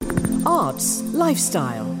Arts,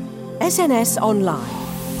 lifestyle. SNS Online.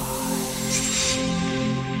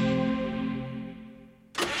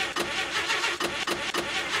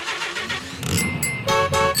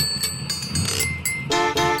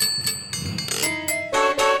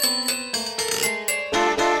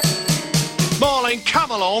 Marlene,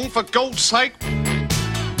 come along, for God's sake.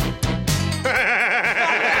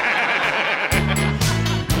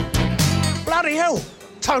 Bloody hell,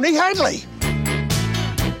 Tony Hadley.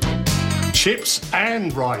 Chips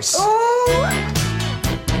and rice. Oh.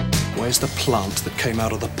 Where's the plant that came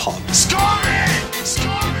out of the pot? Scorey!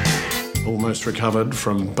 Scorey! Almost recovered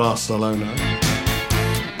from Barcelona.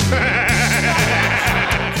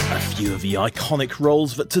 A few of the iconic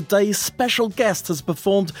roles that today's special guest has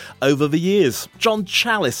performed over the years. John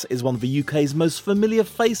Challis is one of the UK's most familiar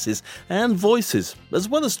faces and voices, as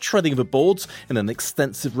well as treading the boards in an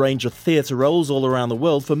extensive range of theatre roles all around the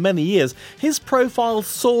world for many years. His profile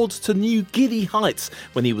soared to new giddy heights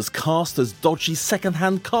when he was cast as dodgy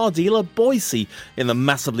second-hand car dealer Boycie in the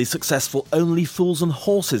massively successful Only Fools and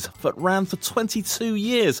Horses that ran for 22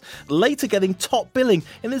 years, later getting top billing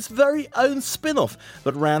in his very own spin-off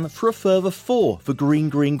that ran for a further 4 for Green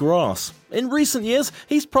Green Grass. In recent years,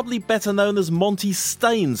 he's probably better known as Monty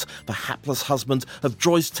Staines, the hapless husband of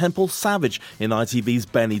Joyce Temple Savage in ITV's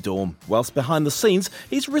Benidorm. Whilst behind the scenes,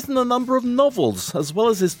 he's written a number of novels, as well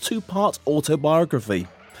as his 2-part autobiography.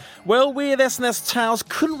 Well, we at SNS Towers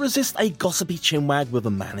couldn't resist a gossipy chinwag with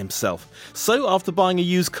the man himself. So, after buying a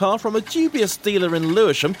used car from a dubious dealer in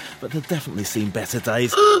Lewisham, but had definitely seen better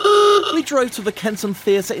days, we drove to the Kenton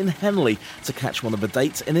Theatre in Henley to catch one of the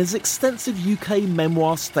dates in his extensive UK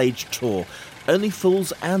memoir stage tour, Only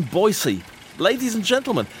Fools and Boycie. Ladies and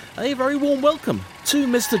gentlemen, a very warm welcome to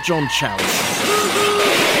Mr. John Challis.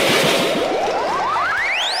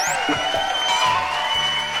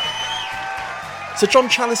 So John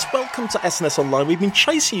Challis, welcome to SNS Online. We've been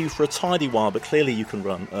chasing you for a tidy while, but clearly you can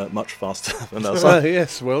run much faster than us.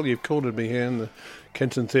 Yes, well, you've cornered me here in the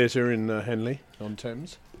Kenton Theatre in Henley on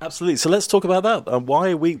Thames. Absolutely. So let's talk about that.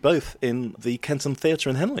 Why are we both in the Kenton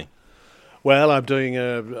Theatre in Henley? Well, I do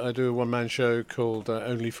a one-man show called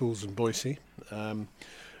Only Fools and Boycie.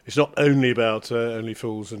 It's not only about Only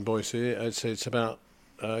Fools and Boycie. It's about...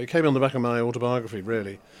 it came on the back of my autobiography,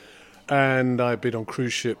 really. And I've been on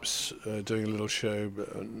cruise ships doing a little show,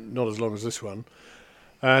 but not as long as this one.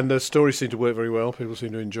 And the stories seem to work very well. People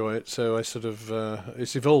seem to enjoy it. So I sort of...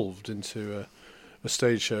 it's evolved into a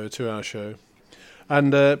stage show, a 2-hour show.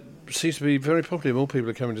 And seems to be very popular. More people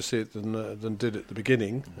are coming to see it than did at the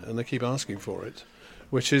beginning. And they keep asking for it,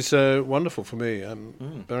 which is wonderful for me.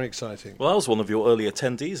 Very exciting. Well, I was one of your early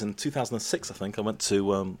attendees. In 2006, I think, I went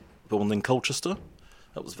to the one in Colchester.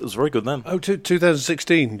 It was very good then. Oh,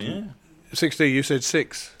 2016? Yeah. 16, you said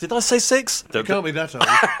 6. Did I say 6? It can't be that old.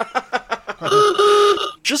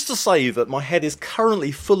 Just to say that my head is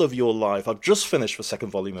currently full of your life. I've just finished the second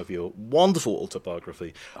volume of your wonderful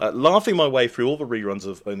autobiography, laughing my way through all the reruns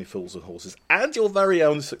of Only Fools and Horses and your very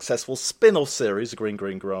own successful spin-off series, Green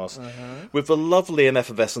Green Grass, with the lovely and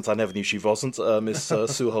effervescent, I never knew she wasn't, Miss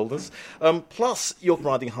Sue Holders. Plus, you're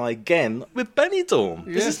riding high again with Benidorm.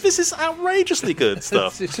 Yes. This is outrageously good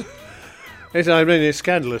stuff. It's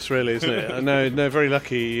scandalous, really, isn't it? No, very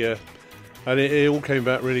lucky. And it all came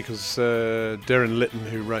back really because Darren Litton,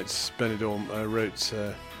 who writes Benidorm, wrote,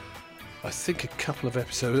 I think, a couple of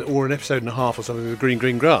episodes, or an episode and a half or something, of Green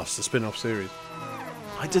Green Grass, the spin-off series.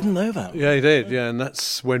 I didn't know that. Yeah, he did, yeah, and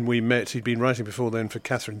that's when we met. He'd been writing before then for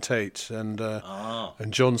Catherine Tate, and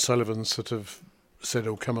John Sullivan sort of said,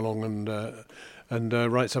 oh, come along and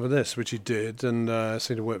write some of this, which he did, and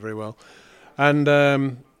seemed to work very well. And...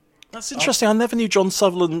 that's interesting. I never knew John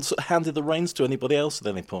Sutherland handed the reins to anybody else at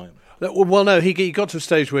any point. Well, no, he got to a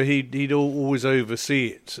stage where he'd always oversee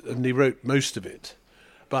it, and he wrote most of it.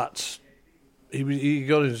 But he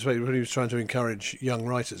got into a stage when he was trying to encourage young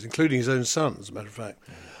writers, including his own son, as a matter of fact.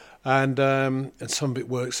 And some of it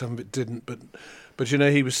worked, some of it didn't. But you know,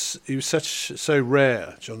 he was so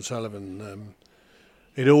rare, John Sullivan.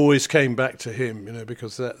 It always came back to him, you know,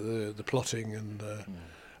 because the plotting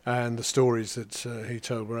and the stories that he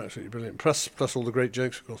told were absolutely brilliant. Plus all the great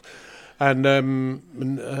jokes, of course. And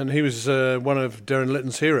he was one of Darren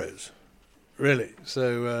Litton's heroes, really.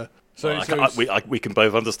 We can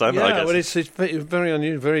both understand that, I guess. Well, it's very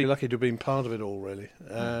unusual, very lucky to have been part of it all, really.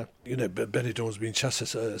 You know, Benidorm's been just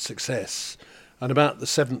a success. And about the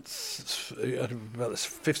 5th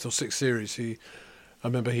or 6th series, I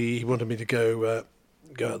remember he wanted me to go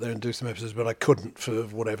out there and do some episodes, but I couldn't for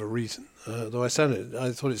whatever reason. Though I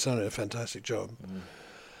thought it sounded a fantastic job.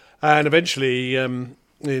 And eventually,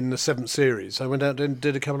 in the 7th series, I went out and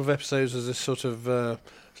did a couple of episodes as this sort of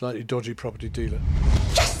slightly dodgy property dealer.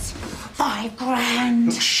 Yes!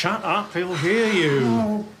 £5,000. Shut up, he'll hear you.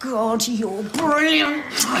 Oh, God, you're brilliant.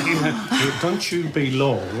 Don't you be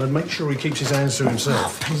long, and make sure he keeps his hands to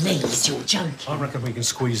himself. Please, you're joking. I reckon we can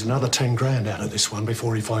squeeze another 10 grand out of this one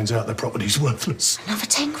before he finds out the property's worthless. Another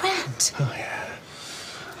 10 grand? Oh, yeah.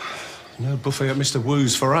 No buffet at Mr.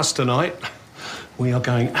 Wu's for us tonight. We are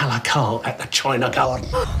going a la carte at the China Garden.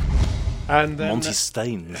 And then, Monty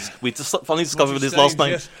Staines. We just finally discovered his last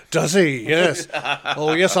name. Yes. Does he? Yes.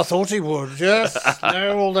 Oh, yes, I thought he would. Yes.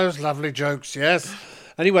 No, all those lovely jokes. Yes.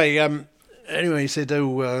 Anyway, he said,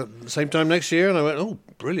 same time next year, and I went, oh,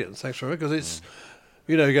 brilliant. Thanks for it, because it's,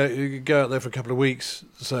 you go out there for a couple of weeks,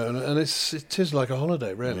 so, and it is like a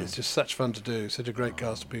holiday, really. It's just such fun to do. Such a great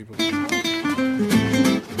cast of people.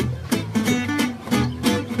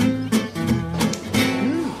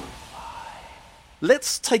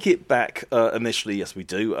 Let's take it back initially, yes we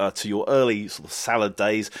do, to your early sort of salad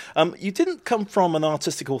days. You didn't come from an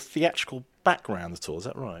artistic or theatrical background at all, is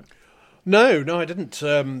that right? No, I didn't.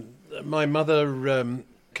 My mother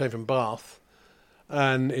came from Bath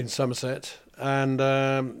and in Somerset,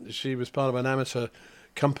 and she was part of an amateur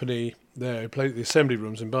company there who played at the Assembly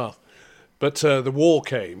Rooms in Bath. But the war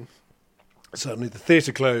came, suddenly the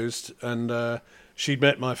theatre closed, and she'd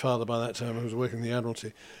met my father by that time, who was working in the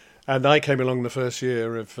Admiralty. And I came along the first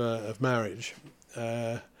year of marriage,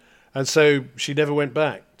 and so she never went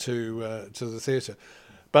back to the theatre.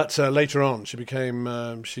 But later on, she became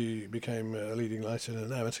a leading light in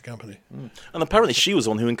an amateur company. And apparently, she was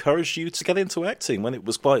the one who encouraged you to get into acting when it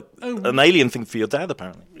was quite an alien thing for your dad.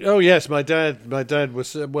 Apparently. Oh yes, my dad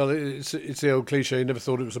was well. It's the old cliche. He never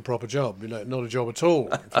thought it was a proper job. Not a job at all.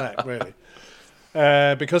 In fact, really,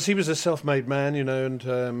 because he was a self-made man.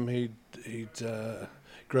 And he'd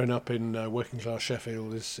grown up in working-class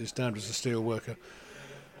Sheffield. His dad was a steel worker.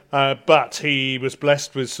 But he was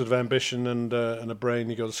blessed with sort of ambition and a brain.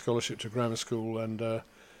 He got a scholarship to grammar school, and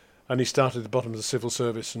he started at the bottom of the civil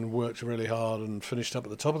service and worked really hard and finished up at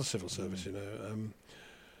the top of the civil service,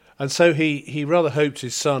 And so he rather hoped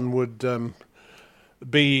his son would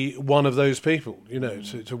be one of those people,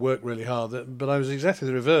 to work really hard. But I was exactly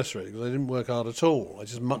the reverse, really, because I didn't work hard at all. I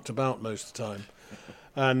just mucked about most of the time.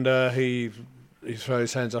 And he threw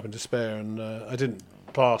his hands up in despair, and I didn't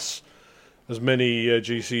pass as many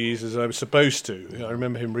GCEs as I was supposed to. I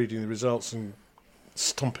remember him reading the results and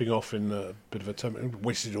stomping off in a bit of a temper,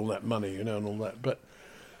 wasted all that money, and all that. But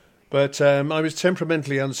I was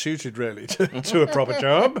temperamentally unsuited, really, to a proper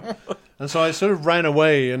job, and so I sort of ran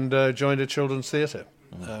away and joined a children's theatre.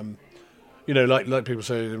 Like people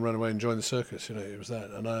say, they run away and join the circus. It was that,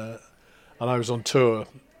 and I was on tour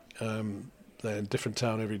there in a different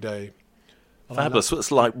town every day. Fabulous. So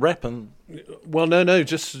it's like rep and... Well, no,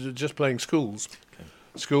 just playing schools. Okay.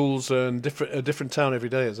 Schools and a different town every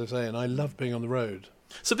day, as I say, and I love being on the road.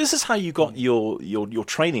 So this is how you got your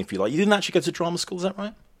training, if you like. You didn't actually go to drama school, is that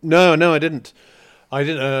right? No, I didn't.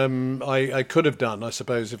 I could have done, I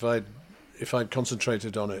suppose, if I'd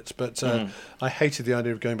concentrated on it, but I hated the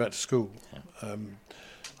idea of going back to school. Yeah.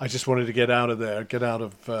 I just wanted to get out of there, get out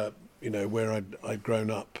of where I'd grown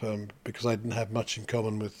up, because I didn't have much in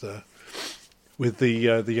common with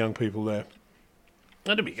the young people there.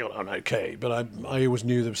 I didn't get on okay, but I always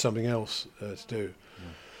knew there was something else to do.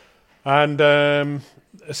 And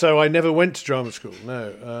so I never went to drama school,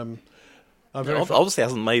 no. Obviously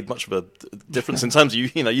hasn't made much of a difference in terms of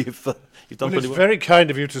you've done pretty well. It's very kind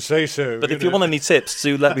of you to say so. But if you want any tips,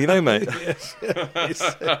 do let me know, mate.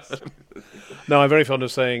 Yes. No, I'm very fond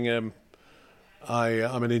of saying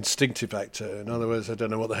I'm an instinctive actor. In other words, I don't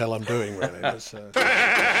know what the hell I'm doing, really.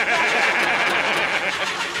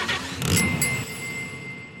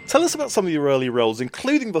 Tell us about some of your early roles,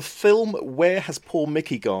 including the film Where Has Poor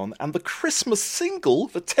Mickey Gone and the Christmas single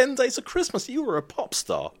for 10 Days of Christmas. You were a pop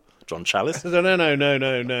star, John Challis. No. No,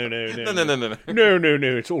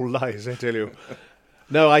 it's all lies, I tell you.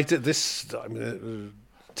 No, I did this. 10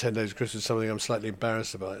 Days of Christmas is something I'm slightly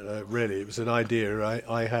embarrassed about. Really, it was an idea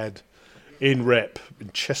I had in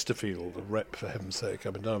Chesterfield, rep for heaven's sake,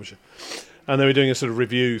 up in Derbyshire. And they were doing a sort of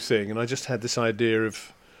review thing, and I just had this idea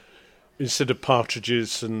of, instead of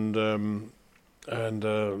partridges and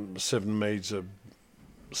 7 maids are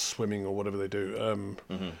swimming or whatever they do.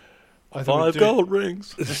 5 gold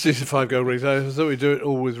rings. 5 gold rings. I thought we'd do it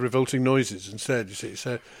all with revolting noises instead, you see.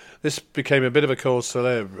 So this became a bit of a cause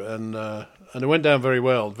célèbre, and it went down very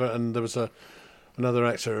well. And there was another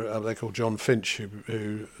actor out there called John Finch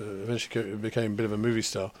who eventually became a bit of a movie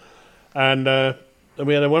star. And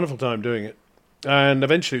we had a wonderful time doing it. And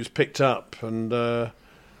eventually it was picked up, but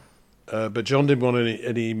John didn't want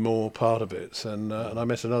any more part of it, and I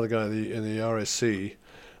met another guy in the RSC,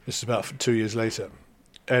 This is about 2 years later.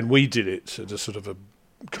 And we did it at a sort of a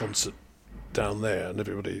concert down there, and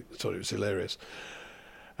everybody thought it was hilarious.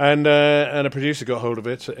 And a producer got hold of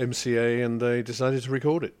it at MCA, and they decided to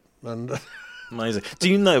record it. And Amazing. Do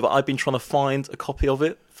you know that I've been trying to find a copy of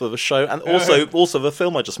it for the show, and also the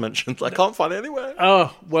film I just mentioned? I can't find it anywhere.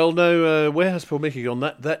 Oh, well, no, Where Has Paul Mickey Gone?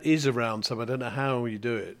 That is around some. I don't know how you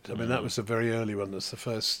do it. I mean, that was a very early one. That's the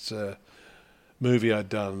first movie I'd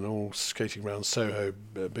done, all skating around Soho,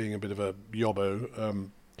 being a bit of a yobbo.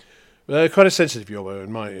 Quite a sensitive yobbo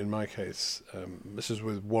in my case. This is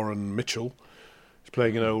with Warren Mitchell. He's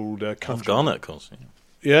playing an old conjurer. Garnet, of course.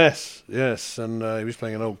 Yeah. Yes, and he was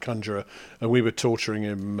playing an old conjurer, and we were torturing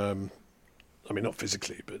him. I mean, not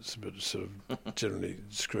physically, but sort of generally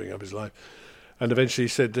screwing up his life. And eventually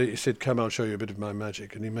he said, "Come, I'll show you a bit of my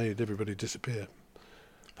magic," and he made everybody disappear.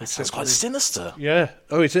 That sounds quite sinister. Yeah.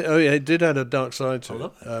 It did add a dark side to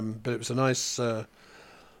it. But it was a nice. It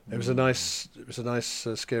was a nice,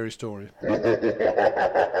 scary story.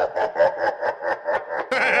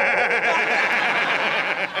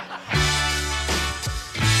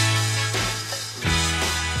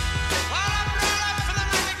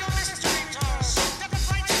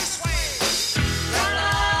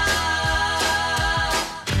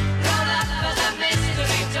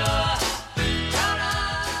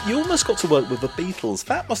 You almost got to work with the Beatles.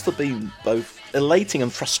 That must have been both elating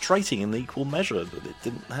and frustrating in equal measure that it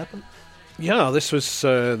didn't happen. Yeah, this was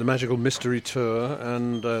the Magical Mystery Tour,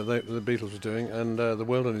 and the Beatles were doing, and the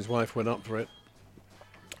World and his wife went up for it.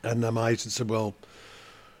 And my agent said, "Well,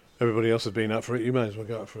 everybody else has been up for it. You might as well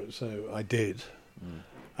go up for it." So I did,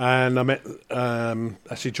 and I met.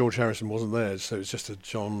 Actually, George Harrison wasn't there, so it was just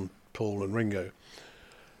John, Paul, and Ringo.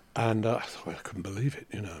 And I thought, I couldn't believe it.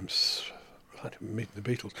 You know, I didn't meet the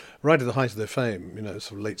Beatles right at the height of their fame. You know,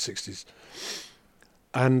 sort of late '60s,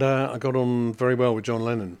 and I got on very well with John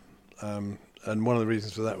Lennon. And one of the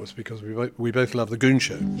reasons for that was because we both love the Goon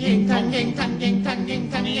Show. And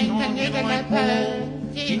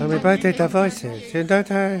we both did the voices.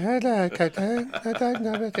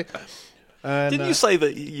 Didn't you say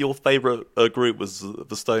that your favourite group was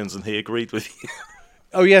the Stones, and he agreed with you?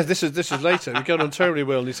 Oh yes, this is later. We got on terribly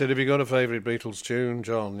well, and he said, "Have you got a favourite Beatles tune,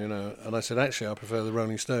 John?" You know, and I said, "Actually, I prefer the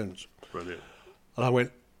Rolling Stones." Brilliant.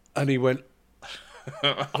 And he went.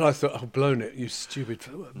 And I thought, "I've blown it, you stupid."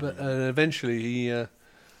 But eventually, he,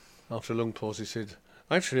 after a long pause, he said,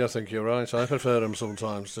 "Actually, I think you're right. I prefer them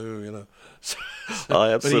sometimes too." You know,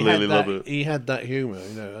 I absolutely love it. He had that humour,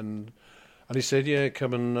 you know, and he said, "Yeah,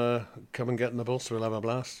 come and get in the bus. We'll have a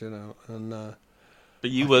blast," you know. And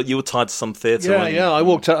but you were tied to some theatre. Yeah. I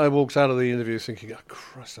walked out of the interview thinking, "Oh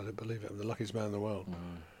Christ, I don't believe it. I'm the luckiest man in the world."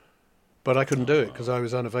 But I couldn't do it because I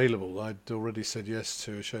was unavailable. I'd already said yes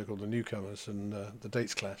to a show called The Newcomers, and the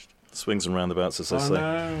dates clashed. Swings and roundabouts, as they say.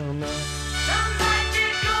 Oh, no.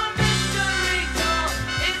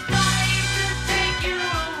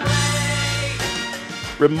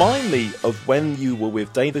 Remind me of when you were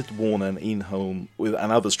with David Warner and Ian Holm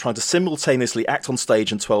and others trying to simultaneously act on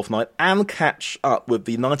stage in 12th Night and catch up with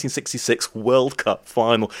the 1966 World Cup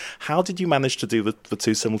final. How did you manage to do the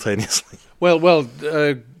two simultaneously? Well,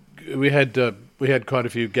 we had quite a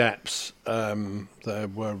few gaps. There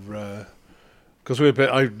were because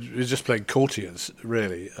I was just playing courtiers,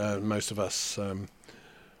 really. Most of us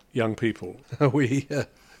young people, we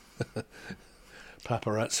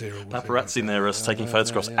paparazzi near us taking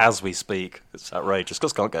photographs as we speak. It's outrageous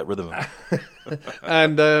because can't get rid of them.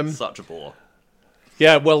 And such a bore.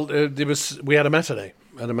 Yeah, well, we had a matinee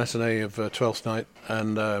of 12th Night,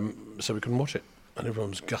 and so we couldn't watch it, and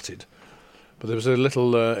everyone was gutted. But there was a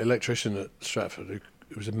little electrician at Stratford who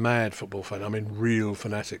was a mad football fan. I mean, real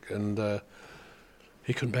fanatic, and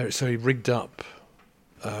he couldn't bear it, so he rigged up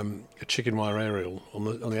a chicken wire aerial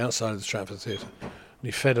on the outside of the Stratford Theatre, and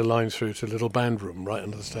he fed a line through to a little band room right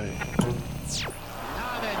under the stage.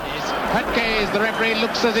 Now then, Patke, the referee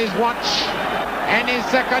looks at his watch. Any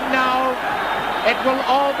second now, it will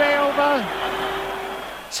all be over.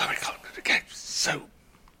 So we got again. So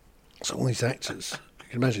all these actors. You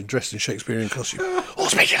can imagine dressed in Shakespearean costume, all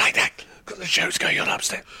speaking like that, because the show's going on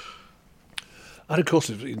upstairs. And of course,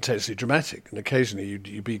 it's intensely dramatic, and occasionally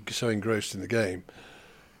you'd be so engrossed in the game,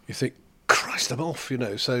 you think, Christ, I'm off, you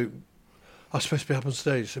know. So I was supposed to be up on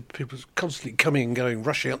stage, so people constantly coming and going,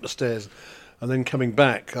 rushing up the stairs, and then coming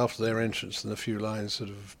back after their entrance, and a few lines sort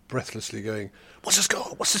of breathlessly going, "What's the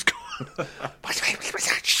score? What's the score?"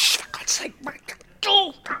 Shh, for God's sake,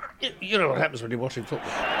 you know what happens when you're watching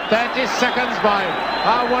football. 30 seconds by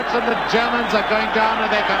Watson. The Germans are going down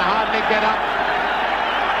and they can hardly get up.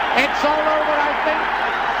 It's all over, I think.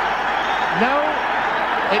 No,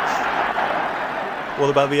 it's... What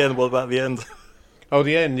about the end? What about the end? Oh,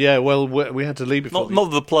 the end, yeah. Well, we had to leave before Not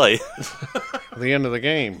the play. the end of the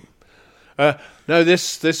game. No,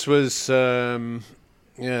 this was... we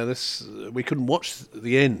couldn't watch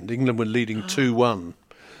the end. England were leading 2-1.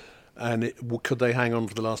 And could they hang on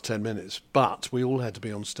for the last 10 minutes? But we all had to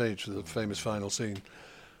be on stage for the famous final scene.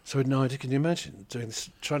 So we had no idea. Can you imagine doing this,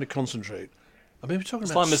 trying to concentrate? I mean, we're talking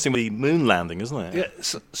It's about... like missing the moon landing, isn't it? Yeah,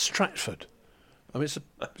 it's Stratford. I mean, it's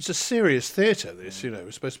a serious theatre, this, you know.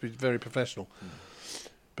 It's supposed to be very professional.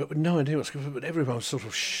 But with no idea what's going on. But everyone was sort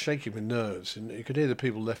of shaking with nerves. And you could hear the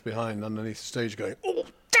people left behind underneath the stage going, oh,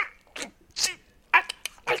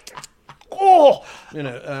 oh! You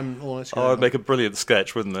know, all that's going on. It'd make a brilliant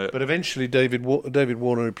sketch, wouldn't it? But eventually David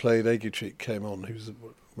Warner, who played Aguichik, came on. He was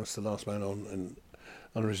the last man on. And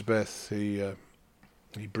under his breath, he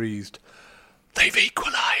breathed, "They've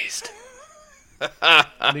equalised."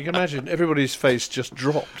 And you can imagine everybody's face just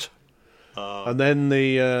dropped. And then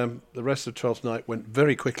the rest of Twelfth Night went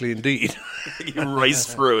very quickly indeed. You raced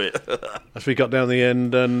through it. As we got down the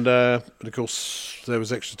end, and of course there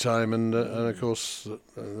was extra time, and of course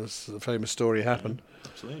the famous story happened.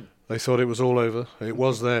 Absolutely. They thought it was all over. It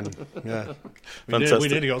was then. Yeah, we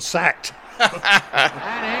nearly got sacked. And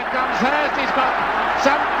here comes Hurst. He's got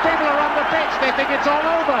some people are on the pitch. They think it's all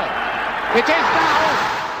over. It is now.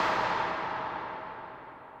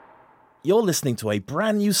 You're listening to a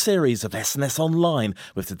brand new series of SNS Online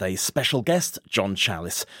with today's special guest, John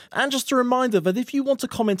Challis. And just a reminder that if you want to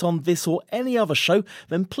comment on this or any other show,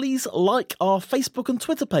 then please like our Facebook and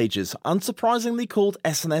Twitter pages, unsurprisingly called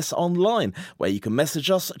SNS Online, where you can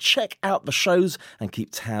message us, check out the shows, and keep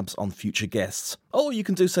tabs on future guests. Or you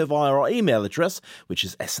can do so via our email address, which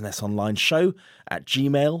is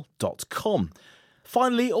snsonlineshow@gmail.com.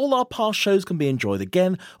 Finally, all our past shows can be enjoyed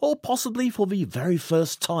again, or possibly for the very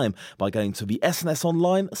first time, by going to the SNS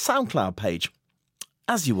Online SoundCloud page.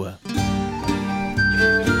 As you were.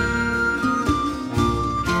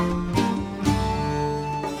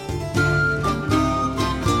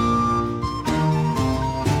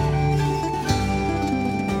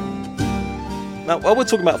 Now, while we're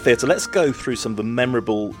talking about theatre, let's go through some of the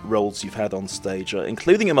memorable roles you've had on stage,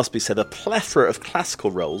 including, it must be said, a plethora of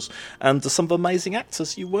classical roles and some of the amazing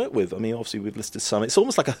actors you work with. I mean, obviously, we've listed some. It's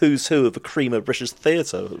almost like a who's who of the cream of British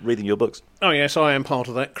theatre, reading your books. Oh, yes, I am part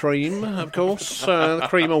of that cream, of course. The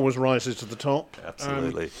cream always rises to the top.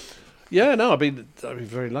 Absolutely. I've been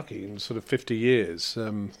very lucky in sort of 50 years.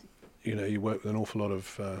 You know, you work with an awful lot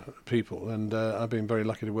of people, and I've been very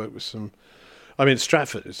lucky to work with some... I mean,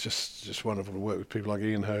 Stratford is just wonderful to work with people like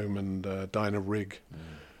Ian Holm and Dinah Rigg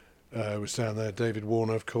was down there. David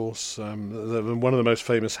Warner, of course. One of the most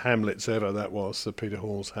famous Hamlets ever, that was, Peter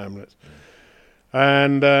Hall's Hamlet.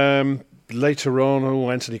 And later on,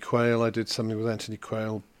 Anthony Quayle, I did something with Anthony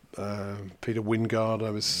Quayle. Peter Wingard, I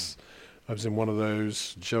was in one of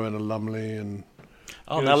those. Joanna Lumley and...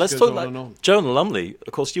 Oh, now let's talk about Joanna Lumley.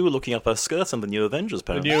 Of course, you were looking up her skirt on the New Avengers,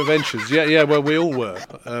 apparently. The New Avengers, yeah. Well, we all were.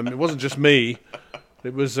 It wasn't just me.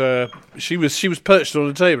 It was she was perched on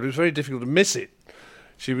a table. It was very difficult to miss it.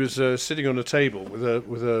 She was sitting on a table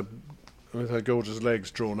with her gorgeous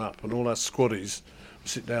legs drawn up, and all our squaddies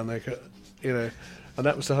sit down there, you know. And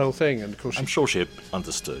that was the whole thing. And of course, I'm sure she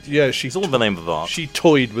understood. Yeah, it's all in the name of art. She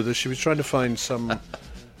toyed with us. She was trying to find some.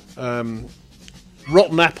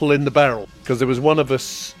 Rotten apple in the barrel, because there was one of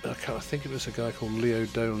us, I think it was a guy called Leo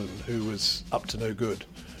Dolan, who was up to no good,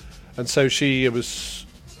 and so she was,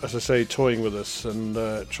 as I say, toying with us and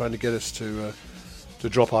trying to get us to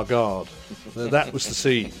drop our guard. That was the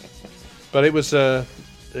scene, but it was a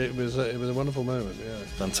wonderful moment. Yeah,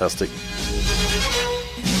 fantastic.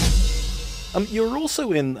 You were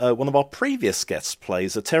also in one of our previous guest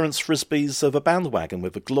plays, Terence Frisbee's The Bandwagon,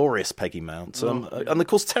 with the glorious Peggy Mount. And of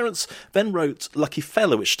course, Terence then wrote Lucky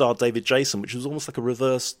Fella, which starred David Jason, which was almost like a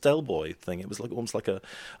reverse Del Boy thing. It was almost like a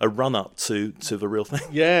run-up to the real thing.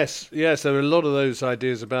 Yes, there were a lot of those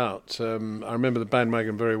ideas about. I remember The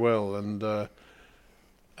Bandwagon very well, and there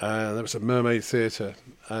was a Mermaid Theatre,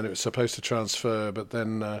 and it was supposed to transfer, but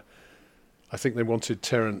then... I think they wanted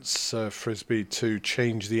Terence Frisbee to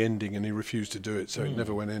change the ending, and he refused to do it, so it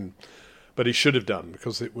never went in. But he should have done,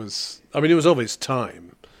 because it was of his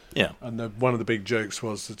time. Yeah. And one of the big jokes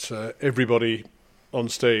was that everybody on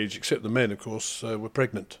stage, except the men, of course, were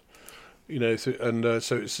pregnant. You know,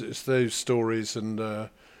 so it's those stories, and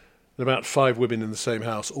about 5 women in the same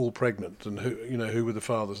house, all pregnant, and who were the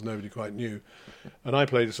fathers, nobody quite knew. And I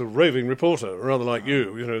played a sort of roving reporter, rather like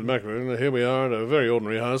you know, in Macron. Here we are at a very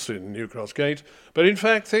ordinary house in New Cross Gate, but in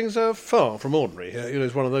fact things are far from ordinary here. You know,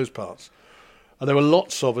 it's one of those parts. And there were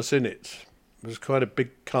lots of us in it. It was quite a big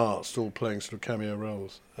cast, all playing sort of cameo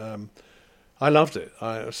roles. I I loved it.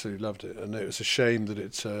 I absolutely loved it, and it was a shame that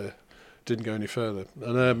it didn't go any further.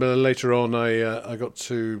 And but later on, I got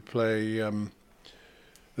to play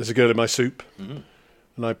There's a Girl in My Soup, and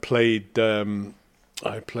I played the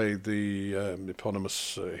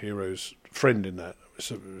eponymous hero's friend in that.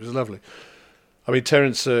 It was lovely. I mean,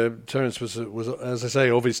 Terence was as I say,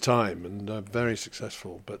 of his time and very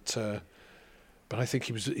successful, but I think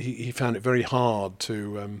he found it very hard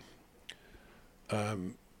to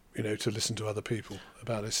to listen to other people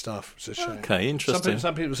about his stuff. It's a shame. Okay, interesting.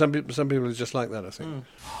 Some people are just like that, I think.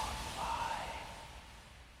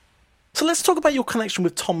 So let's talk about your connection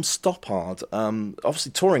with Tom Stoppard.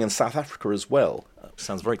 Obviously touring in South Africa as well.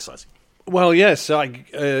 Sounds very exciting. Well, yes,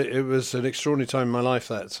 it was an extraordinary time in my life.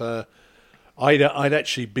 That I'd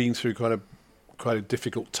actually been through quite a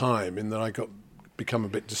difficult time in that become a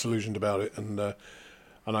bit disillusioned about it,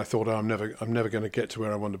 and I thought, I'm never going to get to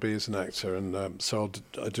where I want to be as an actor, and so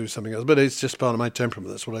I'll do something else. But it's just part of my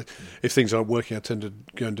temperament. That's what if things aren't working, I tend to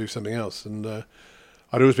go and do something else. And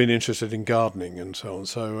I'd always been interested in gardening and so on,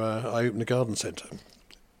 so I opened a garden centre,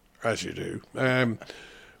 as you do,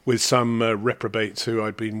 with some reprobates who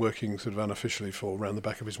I'd been working sort of unofficially for around the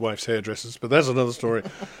back of his wife's hairdressers. But that's another story.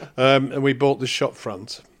 And we bought this shop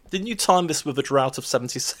front. Didn't you time this with a drought of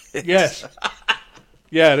 76? Yes.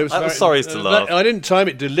 Yeah, it was. I'm sorry to laugh. I didn't time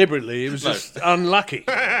it deliberately. It was just unlucky.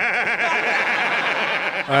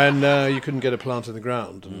 And you couldn't get a plant in the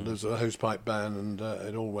ground, and there was a hosepipe ban, and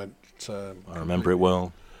it all went. I remember it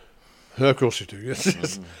well. Of course you do.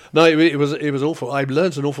 Yes. No, it was awful. I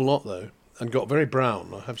learned an awful lot though, and got very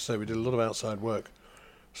brown. I have to say, we did a lot of outside work,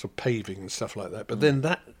 sort of paving and stuff like that. But then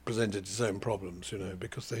that presented its own problems,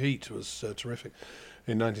 because the heat was terrific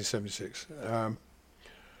in 1976.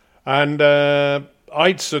 And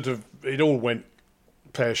I'd it all went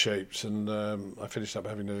pear-shaped, and I finished up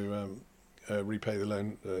having to repay the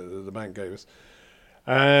loan the bank gave us.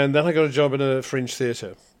 And then I got a job in a fringe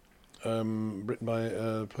theatre, play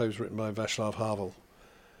was written by Václav Havel.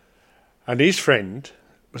 And his friend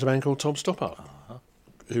was a man called Tom Stoppard,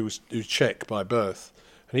 who's Czech by birth,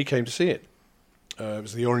 and he came to see it. It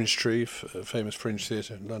was the Orange Tree, a famous fringe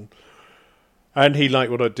theatre in London. And he liked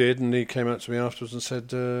what I did, and he came out to me afterwards and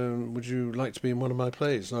said, would you like to be in one of my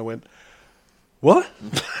plays? And I went, what?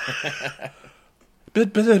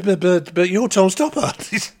 but you're Tom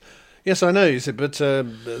Stoppard. Yes, I know. He said, but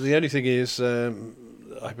the only thing is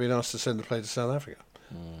I've been asked to send the play to South Africa.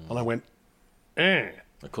 And I went,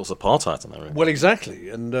 Of course, apartheid in that room. Well, exactly.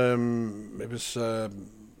 And it was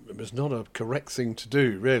not a correct thing to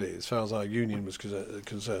do, really, as far as our union was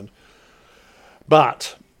concerned.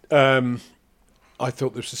 But I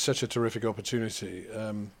thought this was such a terrific opportunity,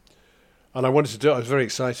 and I wanted to do it. I was very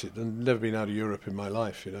excited, and never been out of Europe in my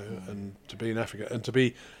life, and to be in Africa and to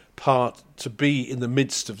be in the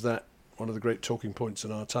midst of that, one of the great talking points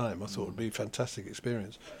in our time. I thought it would be a fantastic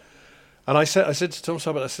experience. And I said to Tom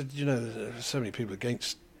Stoppard, I said, there's so many people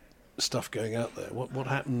against stuff going out there. What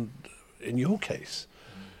happened in your case?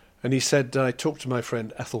 And he said, I talked to my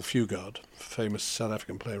friend Athol Fugard, famous South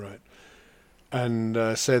African playwright, and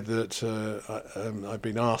said that I'd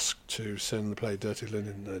been asked to send the play Dirty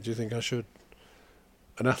Linen. Do you think I should?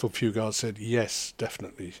 And Athol Fugard said, yes,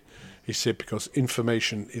 definitely. He said, because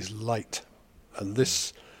information is light, and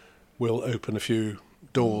this will open a few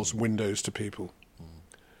doors, windows to people.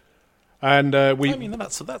 And we. I mean,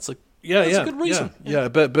 that's a good reason. Yeah.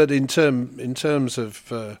 But in terms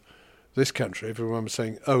of this country, everyone was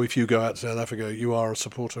saying, "Oh, if you go out to South Africa, you are a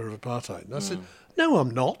supporter of apartheid." And I said, "No,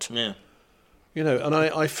 I'm not." Yeah. And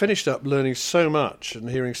I finished up learning so much and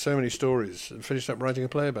hearing so many stories, and finished up writing a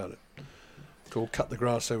play about it called "Cut the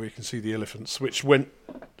Grass So We Can See the Elephants," which went.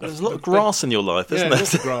 There's a lot of grass in your life, isn't there?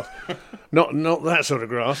 Lots of grass. Not that sort of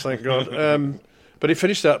grass, thank God. But it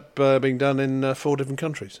finished up being done in 4 different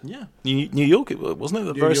countries. Yeah, New York, wasn't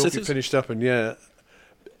it? New York cities. It finished up in,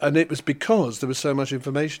 and it was because there was so much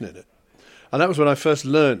information in it, and that was when I first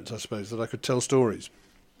learnt, I suppose, that I could tell stories.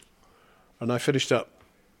 And I finished up.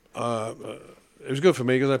 It was good for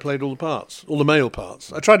me because I played all the parts, all the male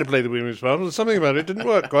parts. I tried to play the women's part, but something about it didn't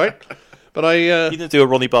work quite. But you didn't do a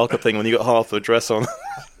Ronnie Barker thing when you got half the dress on.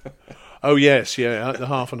 Oh yes, the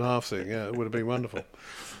half and half thing. Yeah, it would have been wonderful.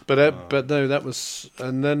 But no, that was,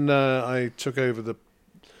 and then I took over the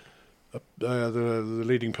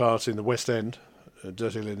leading part in the West End,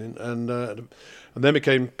 Dirty Linen, and then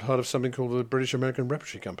became part of something called the British American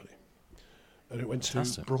Repertory Company, and it went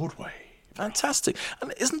to Broadway. Fantastic.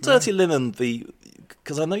 And isn't Dirty Linen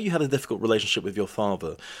because I know you had a difficult relationship with your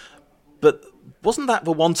father, but wasn't that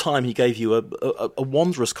the one time he gave you a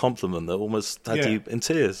wondrous compliment that almost had you in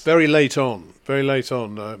tears? Very late on.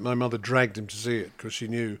 My mother dragged him to see it because she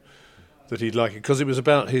knew that he'd like it, because it was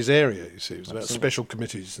about his area, you see. It was about special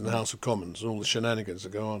committees in the House of Commons and all the shenanigans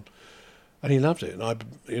that go on. And he loved it. And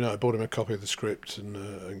I bought him a copy of the script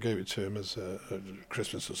and gave it to him as a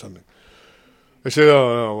Christmas or something. They said,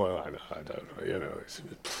 well, I don't, you know.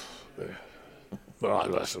 Well, I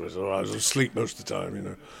was asleep most of the time, you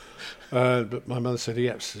know. But my mother said he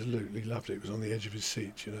absolutely loved it. He was on the edge of his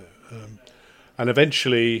seat, you know. And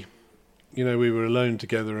eventually, you know, we were alone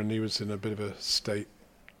together, and he was in a bit of a state.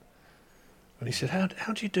 And he said, how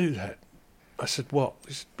do you do that? I said, what?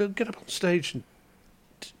 He said, well, get up on stage and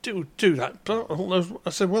do that. I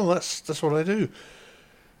said, well, that's what I do.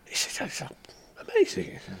 He said, that's amazing.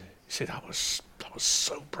 He said, I was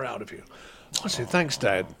so proud of you. I said, thanks,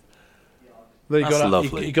 Dad. Then That's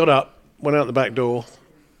lovely. He got up, went out the back door,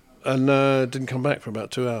 and didn't come back for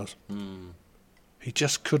about 2 hours. He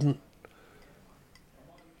just couldn't.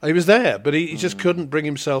 He was there, but he just couldn't bring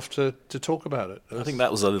himself to talk about it. I think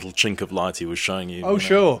that was a little chink of light he was showing you. Oh,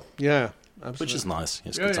 sure. Yeah, absolutely. Which is nice.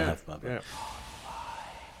 It's good to have that. Yeah.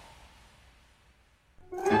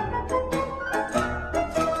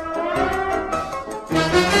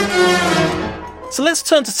 So let's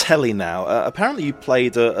turn to telly now. Apparently you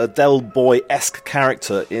played a Del Boy-esque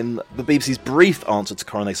character in the BBC's brief answer to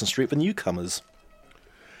Coronation Street for newcomers.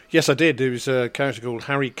 Yes, I did. There was a character called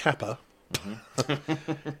Harry Capper.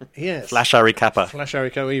 Yes. Flash Harry Capper. Flash Harry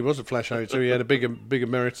Capper. He was a Flash Harry too. He had a big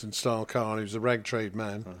American-style car, and he was a rag trade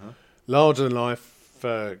man. Larger-than-life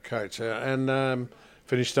character, and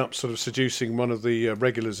finished up sort of seducing one of the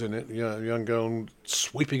regulars in it, a young girl, and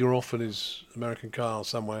sweeping her off in his American car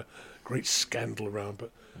somewhere. Great scandal around, but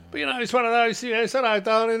you know, it's one of those, you know, so I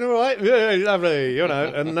darling, all right, yeah, lovely, you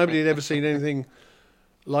know, and nobody had ever seen anything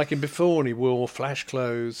like him before, and he wore flash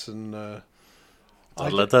clothes, and and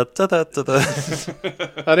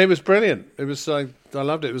it was brilliant. It was, I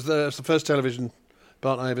loved it. It was the first television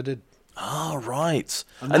part I ever did. Oh, right.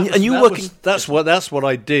 And you were working. That's what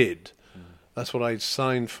I did. That's what I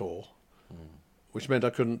signed for. Which meant I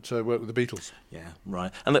couldn't work with the Beatles. Yeah,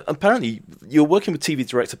 right. And apparently you're working with TV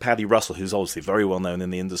director Paddy Russell, who's obviously very well known in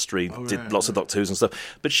the industry, did lots of Doctor Who's and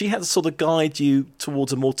stuff. But she had to sort of guide you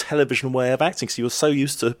towards a more television way of acting, because you were so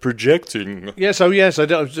used to projecting. Yes, yes, I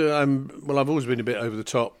don't. Well, I've always been a bit over the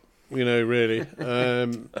top, you know, really.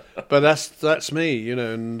 But that's me, you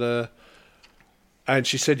know. And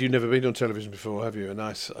she said, "You've never been on television before, have you?" And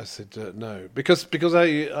I said, "No," because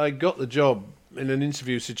I got the job in an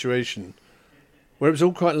interview situation where it was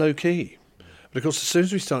all quite low-key. But of course, as soon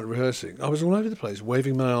as we started rehearsing, I was all over the place,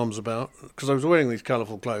 waving my arms about, because I was wearing these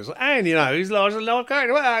colourful clothes. And, you know, he's lost a lot of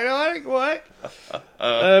character. What?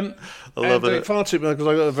 I love it. Far too much, because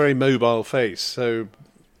I've got a very mobile face. So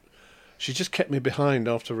she just kept me behind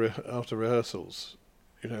after rehearsals,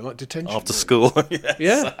 you know, like detention. After school, yes.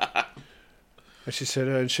 Yeah. And she said,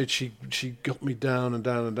 and she got me down and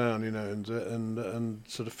down and down, you know, and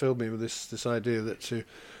sort of filled me with this idea that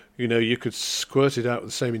you know, you could squirt it out with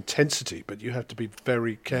the same intensity, but you have to be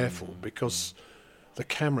very careful because the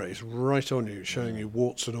camera is right on you, showing you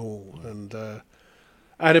warts and all, and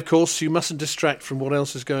of course you mustn't distract from what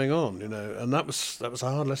else is going on, you know. And that was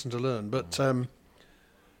a hard lesson to learn, but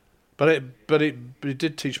it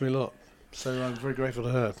did teach me a lot. So I'm very grateful to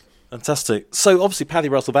her. Fantastic. So obviously, Paddy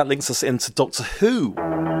Russell, that links us into Doctor Who.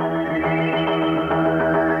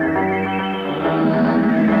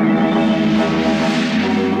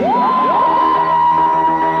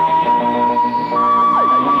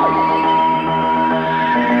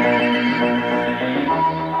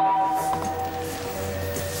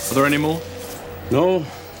 Are there any more? No.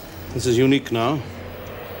 This is unique now.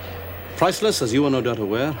 Priceless, as you are no doubt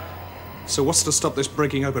aware. So what's to stop this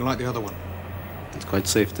breaking open like the other one? It's quite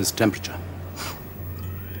safe at this temperature.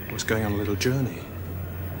 I was going on a little journey.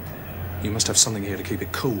 You must have something here to keep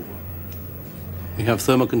it cool. We have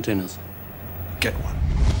thermal containers. Get one.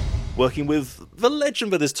 Working with the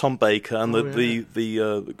legend that is Tom Baker and the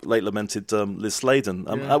late lamented Liz Sladen.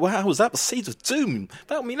 How was that? The Seeds of Doom.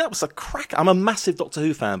 That was a crack. I'm a massive Doctor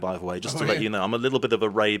Who fan, by the way, just to let you know. I'm a little bit of a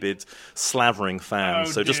rabid, slavering fan.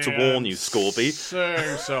 So just to warn you, Scorby.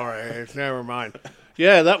 So sorry. Never mind.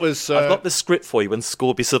 Yeah, that was... I've got this script for you when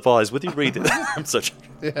Scorby survives. Would you read it? I'm such...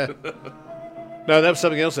 Yeah. No, that was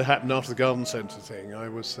something else that happened after the Garden Centre thing. I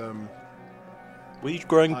was... Were you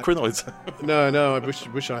growing crinoids? No, I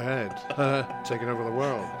wish I had taken over the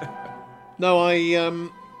world. No,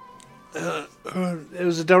 it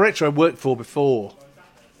was a director I worked for before.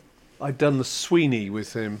 I'd done The Sweeney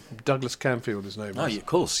with him. Douglas Camfield, his name was. Oh, yeah, of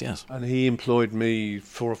course, yes. And he employed me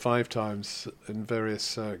 4 or 5 times in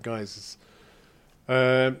various guises.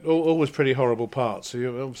 Always pretty horrible parts. So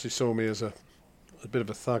you obviously saw me as a bit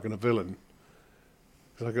of a thug and a villain.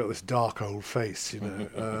 because I got this dark old face, you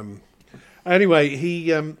know. Anyway,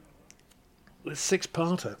 he was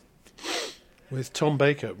six-parter with Tom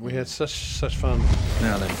Baker. We had such fun.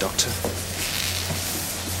 Now then, Doctor,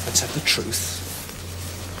 let's have the truth.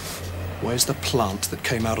 Where's the plant that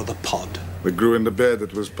came out of the pod? It grew in the bed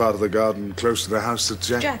that was part of the garden close to the house that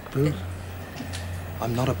Jack built.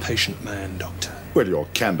 I'm not a patient man, Doctor. Well, your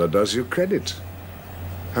candor does you credit.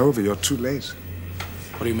 However, you're too late.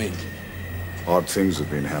 What do you mean? Odd things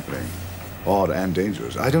have been happening. Odd and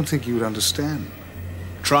dangerous. I don't think you would understand.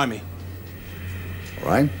 Try me. All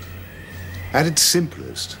right? At its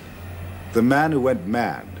simplest, the man who went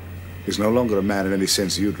mad is no longer a man in any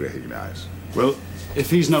sense you'd recognize. Well,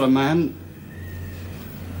 if he's not a man,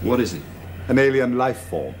 what is he? An alien life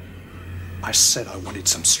form. I said I wanted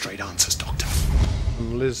some straight answers, Doctor.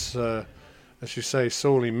 And Liz, as you say,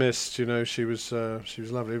 sorely missed. You know, she was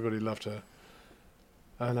lovely. Everybody loved her.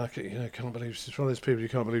 And I can't believe she's one of those people you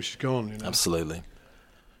can't believe she's gone. You know? Absolutely.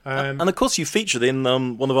 And of course, you featured in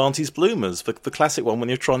one of Auntie's Bloomers, the classic one when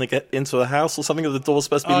you're trying to get into a house or something, and the door's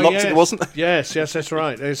supposed to be locked. Yes. It wasn't. Yes, that's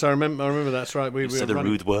right. Yes, I remember. That's right. We said were a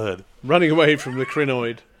rude word. Running away from the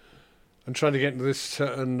crinoid and trying to get into this,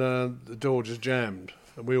 and the door just jammed,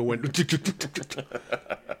 and we all went.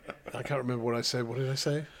 I can't remember what I said. What did I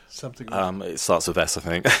say? Something. It starts with S, I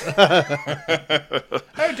think.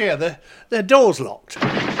 Oh dear, their door's locked.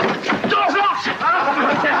 Door's locked!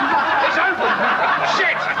 It's open!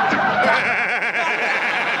 Shit!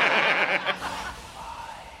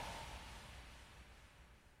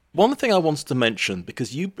 One thing I wanted to mention,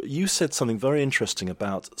 because you said something very interesting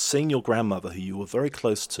about seeing your grandmother, who you were very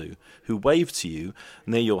close to, who waved to you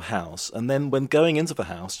near your house, and then when going into the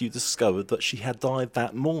house, you discovered that she had died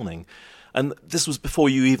that morning. And this was before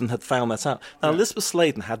you even had found that out. Now, yeah. Elizabeth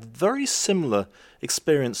Sladen had a very similar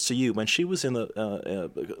experience to you when she was in a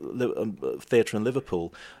theatre in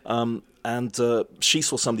Liverpool, and she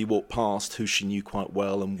saw somebody walk past who she knew quite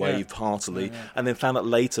well and waved heartily, and then found out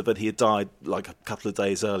later that he had died like a couple of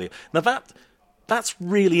days earlier. Now, that's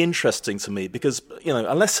really interesting to me because, you know,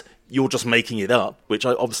 unless you're just making it up, which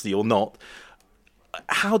obviously you're not,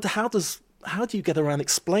 how do you get around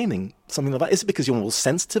explaining something like that? Is it because you're more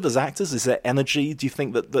sensitive as actors? Is there energy, do you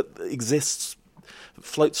think, that exists,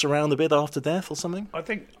 floats around a bit after death or something? I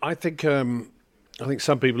think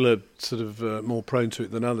some people are sort of more prone to it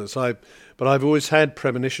than others. But I've always had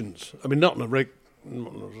premonitions. I mean, not on a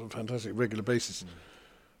fantastic regular basis.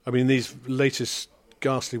 I mean, these latest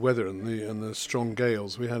ghastly weather and the strong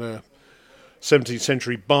gales. We had a 17th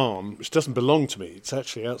century barn, which doesn't belong to me. It's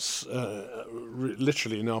actually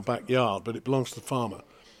literally in our backyard, but it belongs to the farmer.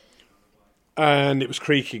 And it was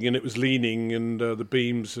creaking and it was leaning, and the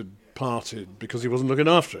beams had parted because he wasn't looking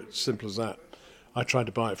after it. Simple as that. I tried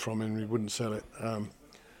to buy it from him, he wouldn't sell it. And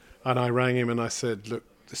I rang him and I said, look,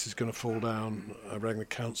 this is going to fall down. I rang the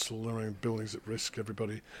council, I rang buildings at risk,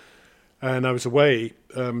 everybody. And I was away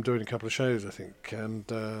doing a couple of shows, I think, and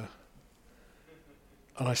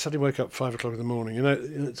I suddenly woke up at 5 o'clock in the morning. You know,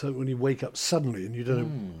 it's like when you wake up suddenly and you don't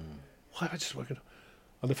know, why have I just woken up?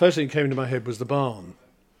 And the first thing that came into my head was the barn.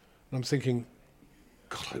 And I'm thinking,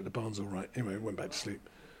 God, I hope the barn's all right. Anyway, I went back to sleep.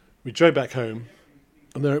 We drove back home,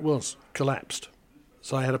 and there it was, collapsed.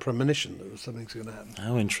 So I had a premonition that something's going to happen.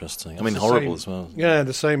 How interesting. I mean, horrible as well. Yeah,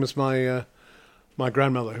 the same as my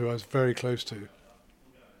grandmother, who I was very close to.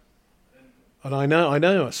 And I know,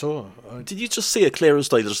 I saw her. Did you just see her clear as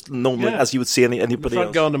day, just normally, as you would see anybody else? The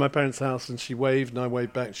front garden of my parents' house, and she waved, and I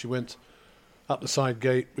waved back. She went up the side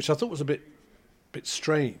gate, which I thought was a bit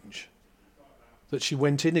strange, that she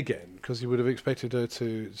went in again, because you would have expected her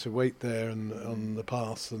to wait there and on the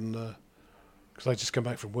path, and because I'd just come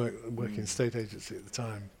back from working in a state agency at the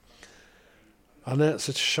time. And that's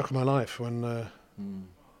such a shock of my life when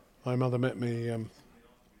my mother met me.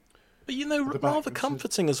 But, you know, rather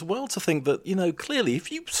comforting as well to think that, you know, clearly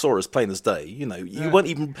if you saw her as plain as day, you know,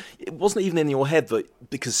 it wasn't even in your head that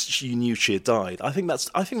because you knew she had died. I think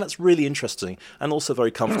that's really interesting and also very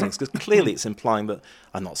comforting because clearly it's implying that,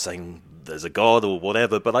 I'm not saying there's a God or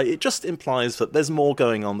whatever, but it just implies that there's more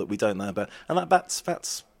going on that we don't know about, and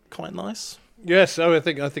that's quite nice. Yes, I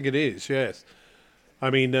think it is. Yes, I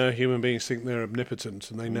mean human beings think they're omnipotent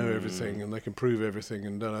and they know everything and they can prove everything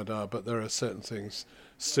and but there are certain things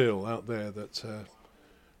still out there that are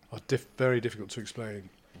very difficult to explain.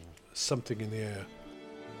 Something in the air.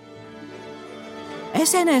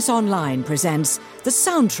 SNS Online presents the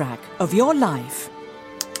soundtrack of your life.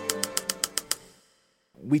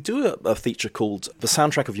 we do a feature called The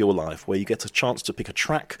Soundtrack of Your Life, where you get a chance to pick a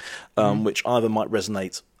track which either might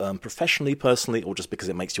resonate professionally, personally, or just because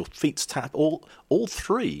it makes your feet tap, all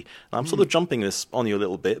three. Now, I'm sort of jumping this on you a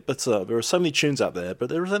little bit, but there are so many tunes out there, but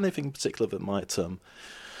there is anything in particular that might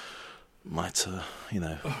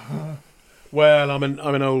Well, I'm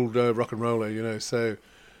an old rock and roller, so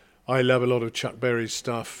I love a lot of Chuck Berry's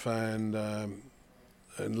stuff, and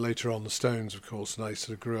later on the Stones, of course. And I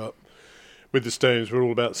sort of grew up with the Stones. We're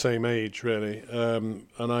all about the same age, really. And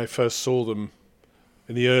I first saw them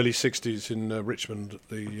in the early '60s in Richmond at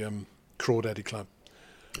the Crawdaddy Club.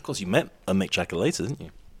 Of course, you met Mick Jagger later, didn't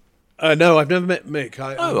you? No, I've never met Mick.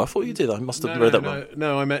 I thought you did. I must have read that wrong.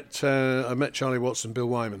 No, I met Charlie Watts and Bill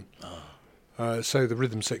Wyman. So the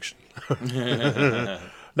rhythm section. No,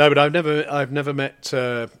 but I've never met.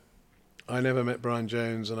 I never met Brian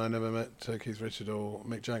Jones, and I never met Keith Richards or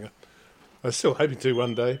Mick Jagger. I was still hoping to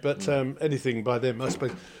one day, but anything by them, I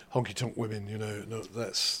suppose. Honky Tonk Women,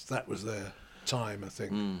 that was their time, I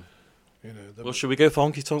think. Well, should we go for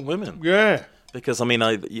Honky Tonk Women? Yeah. Because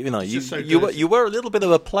you were a little bit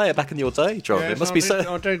of a player back in your day, John. Yes, it must be so.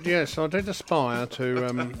 I did aspire to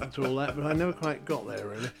all that, but I never quite got there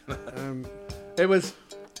really. It's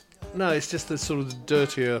just the sort of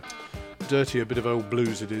dirtier bit of old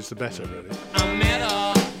blues it is, the better really. I met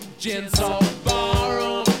a gents all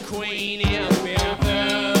ballroom queen in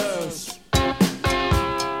Memphis.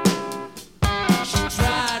 She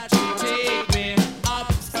tried to take me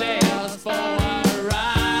upstairs for a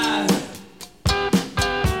ride.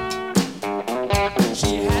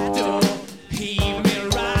 She had to heave me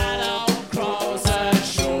right across her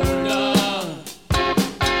shoulder.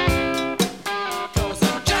 'Cause I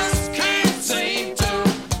just can't seem to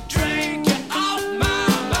drink it off my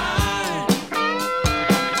mind.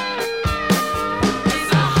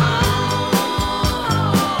 It's a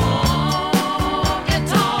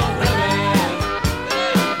honky-tonk women.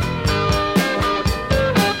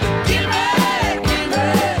 Give me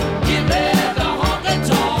the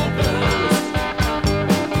honky-tonk blues.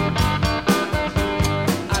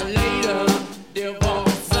 I later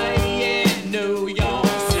divorced, say, in New York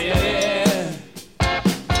City.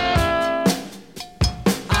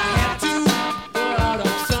 I had to put up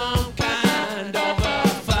some kind of a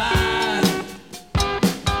fight.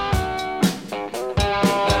 The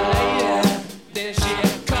lady, then she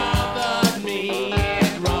covered me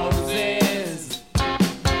in roses.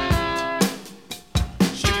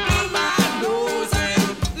 She blew my nose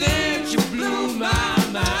and then she blew my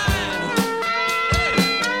mind.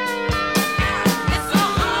 It's a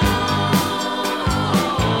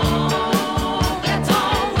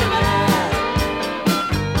honky-tonk women.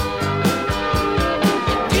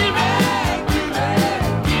 Give me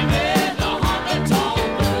the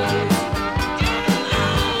honky-tonk blues.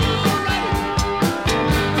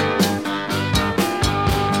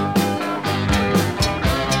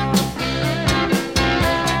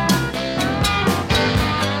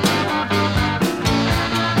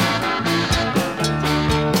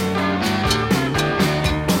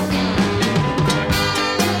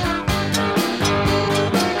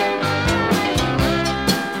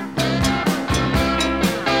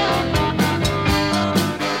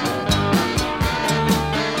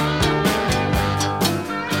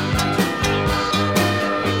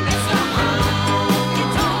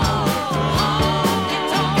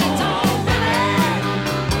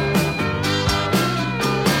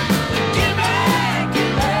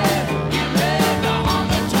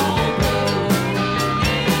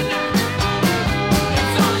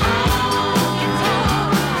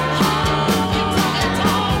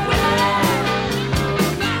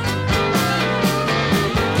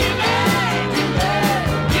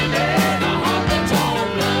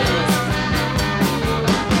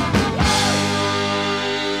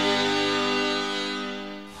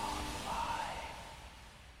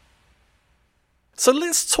 So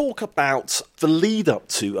let's talk about the lead up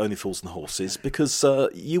to Only Fools and Horses, because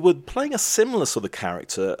you were playing a similar sort of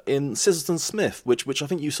character in Sizzleton Smith, which I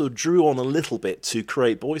think you sort of drew on a little bit to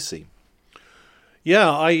create Boise.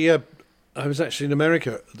 Yeah, I was actually in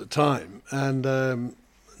America at the time, and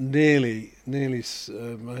nearly I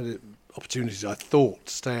had opportunities, I thought,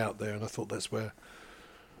 to stay out there, and I thought that's where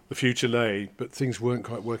the future lay, but things weren't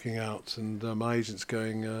quite working out, and my agent's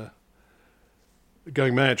going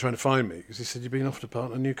mad trying to find me, because he said, you've been offered a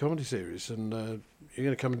part in a new comedy series, and you're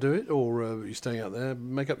going to come and do it, or are you staying out there?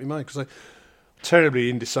 Make up your mind, because I'm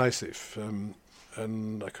terribly indecisive,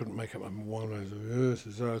 and I couldn't make up my mind.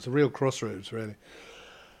 It's a real crossroads, really.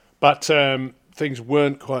 But things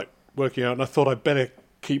weren't quite working out, and I thought I'd better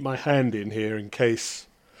keep my hand in here in case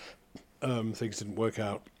things didn't work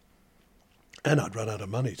out. And I'd run out of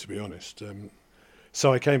money, to be honest.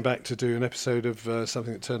 So I came back to do an episode of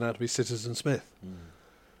something that turned out to be Citizen Smith.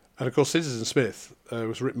 And of course, Citizen Smith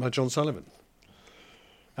was written by John Sullivan.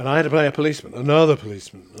 And I had to play a policeman, another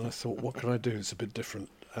policeman. And I thought, what can I do? It's a bit different.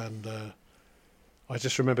 And I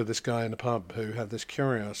just remember this guy in the pub who had this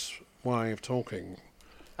curious way of talking.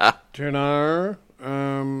 Do you know?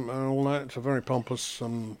 And all that. It's a very pompous.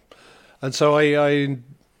 And so I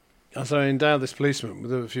endowed this policeman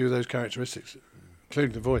with a few of those characteristics,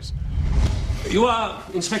 including the voice. You are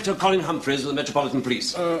Inspector Colin Humphreys of the Metropolitan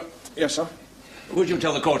Police? Yes, sir. Would you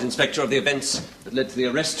tell the court, Inspector, of the events that led to the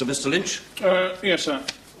arrest of Mr. Lynch? Yes, sir.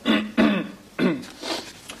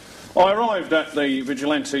 I arrived at the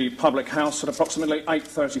Vigilante Public House at approximately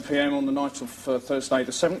 8:30 p.m. on the night of Thursday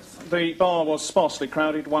the 7th. The bar was sparsely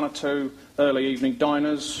crowded, one or two early evening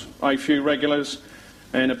diners, a few regulars,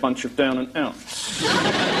 and a bunch of down and outs.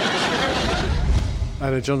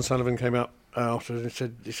 And John Sullivan came up after and he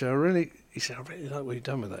said, I really like what you've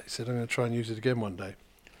done with that. He said, I'm going to try and use it again one day.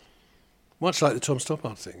 Much like the Tom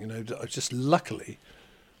Stoppard thing, you know, just luckily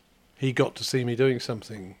he got to see me doing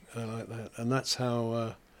something like that, and that's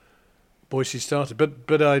how Boise started.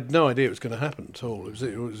 But I had no idea it was going to happen at all.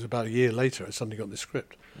 It was about a year later I suddenly got this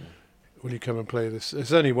script. Will you come and play this?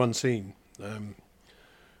 It's only one scene,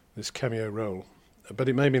 this cameo role, but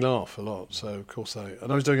it made me laugh a lot. So of course I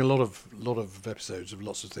was doing a lot of episodes of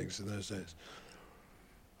lots of things in those days.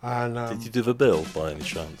 And did you do the bill by any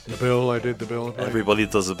chance? The bill, I did the bill. Everybody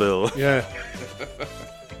does a bill. Yeah.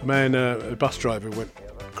 A man, a bus driver went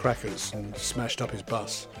crackers and smashed up his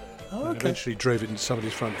bus. Oh, and eventually drove it into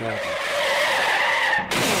somebody's front garden.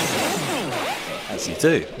 As you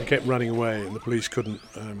do. He kept running away, and the police couldn't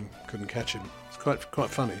catch him. It's quite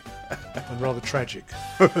funny and rather tragic.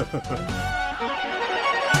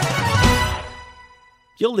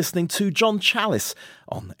 You're listening to John Challis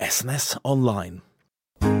on SNS Online.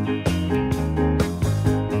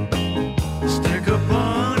 Stick a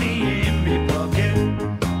bunny in me pocket.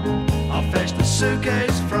 I'll fetch the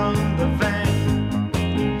suitcase from the van.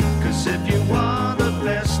 'Cause if you want the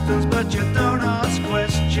best ones but you don't ask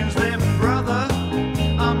questions, then brother,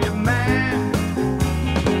 I'm your man.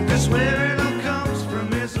 'Cause where it all comes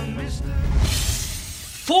from is a mystery.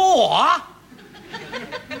 4?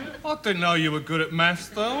 I didn't know you were good at maths,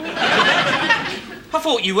 though. I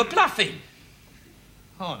thought you were bluffing.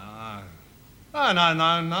 Oh, no. Oh,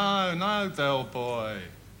 no, Del boy.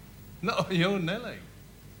 No, you're Nelly.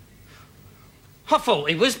 I thought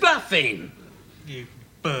he was bluffing. You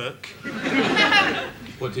Burke.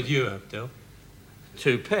 What did you have, Del?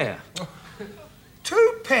 2 pair.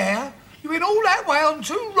 2 pair? You went all that way on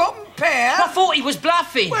 2 rotten pair? I thought he was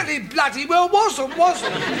bluffing. Well, he bloody well wasn't he?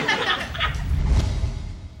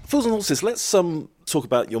 Fools and Horses, let's talk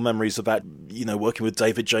about your memories about, working with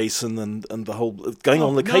David Jason and the whole going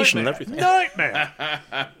on location and everything. Nightmare.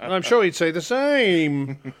 I'm sure he'd say the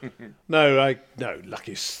same. No,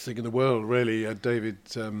 luckiest thing in the world, really. David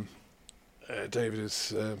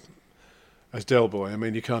is as Del Boy. I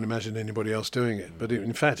mean, you can't imagine anybody else doing it. But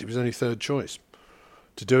in fact, it was only third choice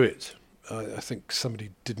to do it. I think somebody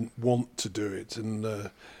didn't want to do it,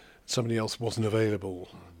 and somebody else wasn't available.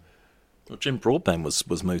 Well, Jim Broadbent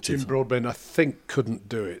was mooted. Jim Broadbent, I think, couldn't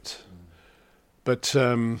do it. But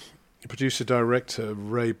producer-director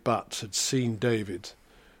Ray Butt had seen David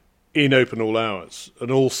in Open All Hours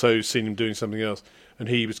and also seen him doing something else, and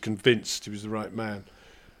he was convinced he was the right man.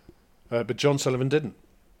 But John Sullivan didn't.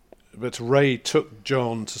 But Ray took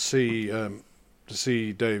John to see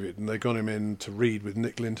David, and they got him in to read with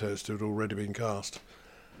Nick Lyndhurst, who had already been cast.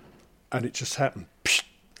 And it just happened. Psh,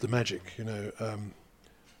 the magic,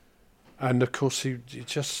 And of course, he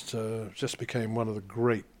just became one of the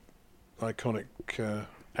great, iconic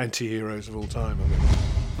anti-heroes of all time. I think.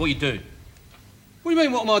 What are you doing? What do you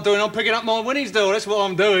mean, what am I doing? I'm picking up my winnings, Del. That's what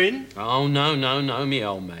I'm doing. Oh, no, me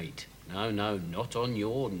old mate. No, not on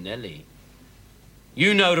your Nelly.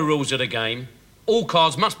 You know the rules of the game. All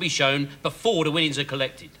cards must be shown before the winnings are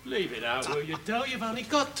collected. Leave it out, will you, Del? You've only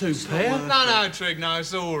got 2 pair. No, Trig, no,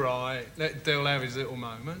 it's all right. Let Del have his little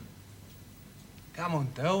moment. Come on,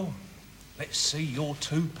 Del. Let's see your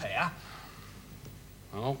 2 pair.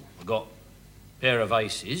 Well, I got a pair of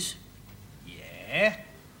aces. Yeah.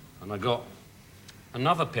 And I got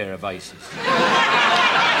another pair of aces.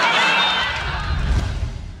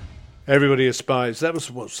 Everybody aspires. That was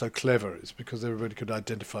what's so clever. It's because everybody could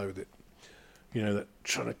identify with it. That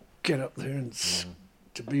trying to get up there and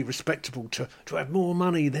to be respectable, to have more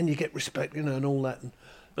money, then you get respect, and all that. And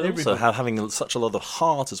but also having such a lot of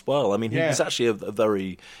heart as well. I mean, he was actually a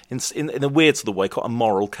very, in a weird sort of way, quite a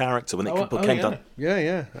moral character when it came down.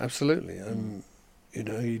 Yeah, absolutely. You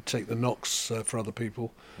know, he'd take the knocks for other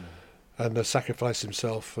people and sacrifice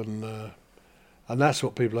himself, and that's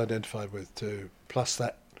what people identified with too. Plus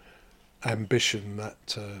that ambition,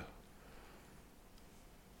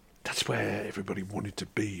 that's where everybody wanted to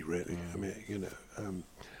be, really. I mean, you know, and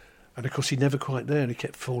of course he's never quite there, and he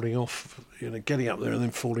kept falling off, you know, getting up there and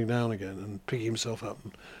then falling down again, and picking himself up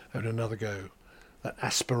and having another go. That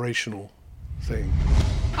aspirational thing.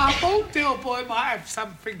 I thought the old boy might have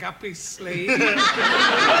something up his sleeve.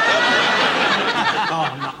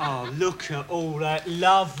 Oh, look at all that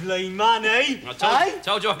lovely money. I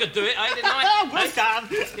told you I could do it, didn't I? Well done.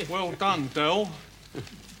 Well done, Del.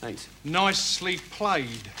 Thanks. Nicely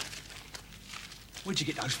played. Where'd you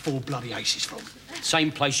get those 4 bloody aces from?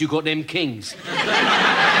 Same place you got them kings.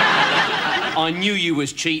 I knew you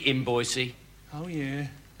was cheating, Boycey. Oh, yeah.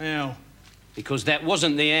 How? Because that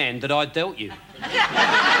wasn't the hand that I dealt you.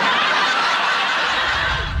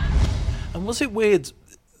 And was it weird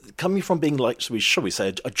coming from being like, shall we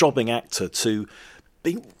say, a jobbing actor to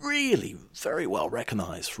being really very well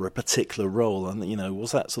recognised for a particular role? And, you know,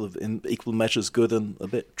 was that sort of in equal measures good and a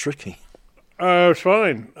bit tricky? It's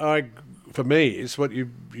fine. For me, it's what you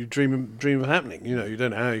dream of happening. You know, you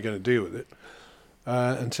don't know how you're going to deal with it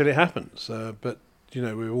until it happens. But, you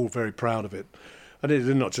know, we were all very proud of it. And it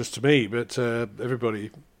not just to me, but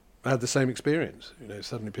everybody had the same experience. You know,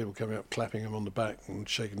 suddenly people coming up, clapping them on the back and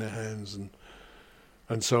shaking their hands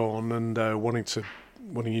and so on, and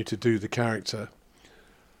wanting you to do the character.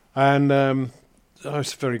 And it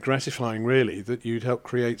was very gratifying, really, that you'd help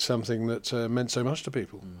create something that meant so much to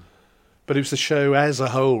people. But it was the show as a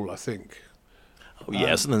whole, I think. Oh,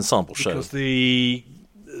 yes, an ensemble show. Because the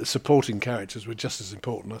supporting characters were just as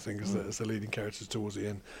important, I think, as the leading characters towards the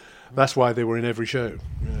end. That's why they were in every show.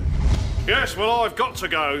 Yeah. Yes, well, I've got to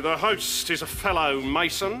go. The host is a fellow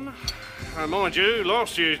Mason. Mind you,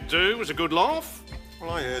 last year's do was a good laugh.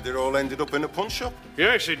 Well, I heard it all ended up in a punch shop.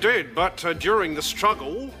 Yes, it did, but during the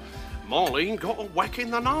struggle, Marlene got a whack in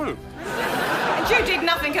the nose. And you did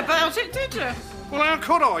nothing about it, did you? Well, how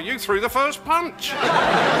could I? You threw the first punch.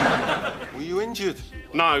 Were you injured?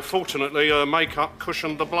 No, fortunately, her makeup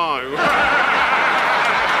cushioned the blow.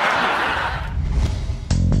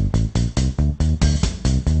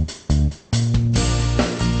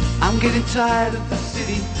 I'm getting tired of the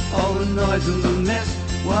city, all the noise and the mess.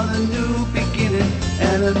 Want a new beginning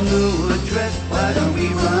and a new address. Why don't we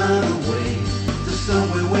run away to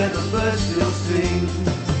somewhere where the birds still sing?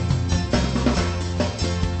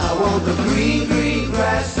 I want the green, green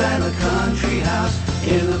grass and a country house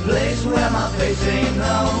in a place where my face ain't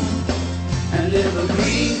known. And in the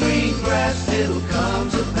green, green grass it'll come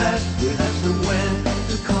to pass. We'll have somewhere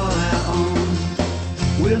to call our own.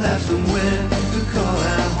 We'll have somewhere to call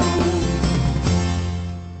our home.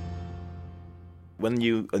 When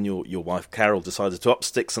you and your wife Carol decided to up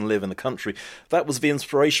sticks and live in the country, that was the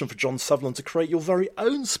inspiration for John Sutherland to create your very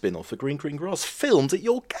own spin-off for Green Green Grass, filmed at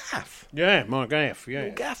your gaff. Yeah, my gaff, yeah.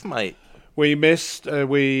 Your gaff, mate. We missed,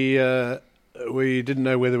 we didn't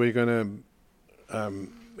know whether we were going to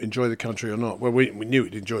enjoy the country or not. Well, we knew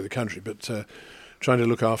we'd enjoy the country, but trying to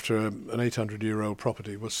look after an 800-year-old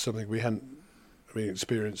property was something we hadn't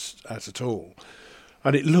experienced at all.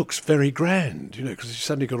 And it looks very grand, you know, because you've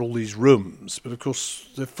suddenly got all these rooms, but of course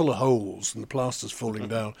they're full of holes and the plaster's falling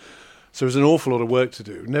down. So there's an awful lot of work to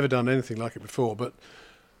do. Never done anything like it before, but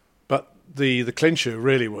the clincher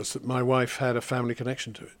really was that my wife had a family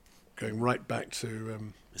connection to it, going right back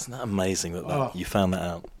to... Isn't that amazing that you found that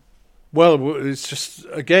out? Well, it's just,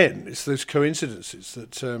 again, it's those coincidences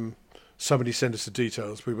that somebody sent us the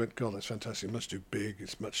details. We went, God, that's fantastic, much too big,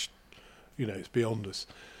 it's much, you know, it's beyond us.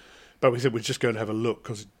 But we said we'd just go and have a look,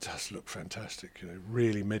 because it does look fantastic, you know,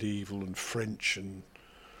 really medieval and French. And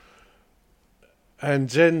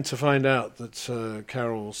then to find out that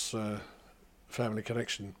Carol's family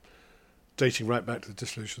connection, dating right back to the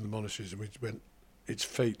dissolution of the monasteries, and we went, it's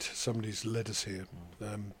fate, somebody's led us here.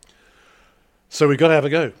 So we've got to have a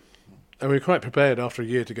go. And we were quite prepared after a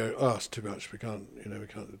year to go, it's too much, we can't.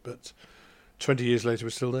 But 20 years later, we're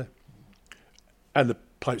still there. And the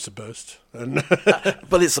pipes are burst. And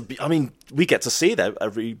but we get to see that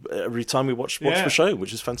every time we watch the show,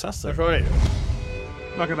 which is fantastic. That's right.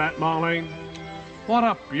 Look at that, Marlene. What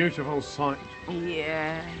a beautiful sight.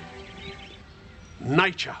 Yeah.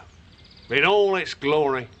 Nature, in all its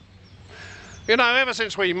glory. You know, ever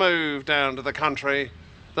since we moved down to the country,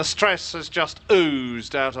 the stress has just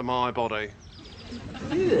oozed out of my body.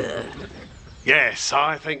 Yeah. Yes,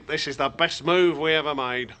 I think this is the best move we ever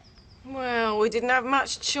made. Well, we didn't have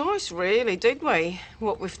much choice, really, did we?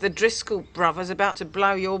 What with the Driscoll brothers about to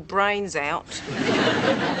blow your brains out?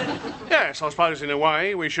 Yes, I suppose in a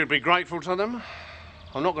way we should be grateful to them.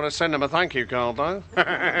 I'm not going to send him a thank you card, though.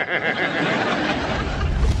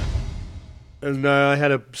 And I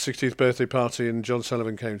had a 60th birthday party, and John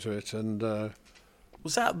Sullivan came to it. And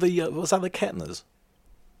was that the Kettners?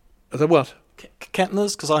 The what?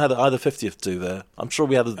 Kettners? Because I had the 50th do there. I'm sure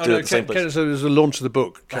we had to do it at the same place. Kettners, it was the launch of the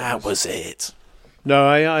book. That was it. No,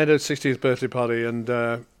 I had a 60th birthday party, and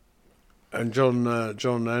John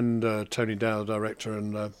and Tony Dow, director,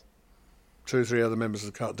 and 2 or 3 other members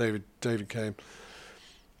of the cast. David came,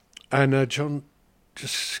 and John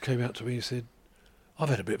just came out to me and said, "I've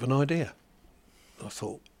had a bit of an idea." I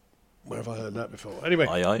thought, where have I heard that before? Anyway,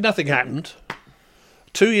 nothing happened.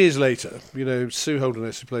 2 years later, Sue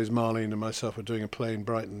Holderness, who plays Marlene, and myself were doing a play in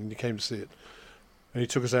Brighton, and he came to see it. And he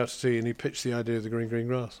took us out to tea, and he pitched the idea of the green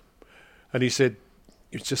grass. And he said,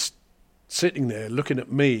 he was just sitting there looking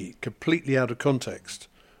at me, completely out of context,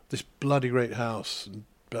 this bloody great house, and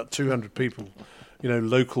about 200 people,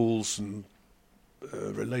 locals and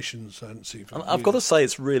relations I hadn't seen. I've got to say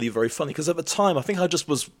it's really very funny, because at the time I think I just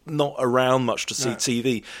was not around much to see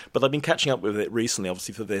TV, but I've been catching up with it recently,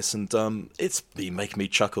 obviously for this, and it's been making me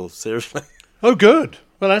chuckle, seriously. Oh, good.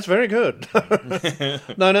 Well, that's very good.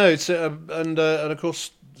 No, it's and of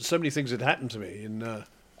course so many things had happened to me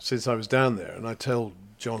since I was down there, and I tell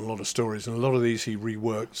John a lot of stories, and a lot of these he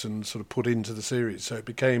reworked and sort of put into the series, so it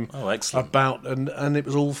became about, and it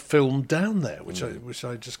was all filmed down there, which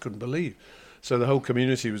I just couldn't believe. So the whole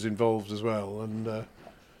community was involved as well, and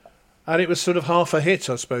it was sort of half a hit,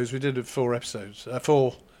 I suppose. We did it 4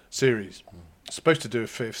 series. Supposed to do a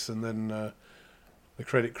 5th, and then the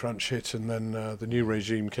credit crunch hit, and then the new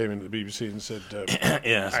regime came into the BBC and said,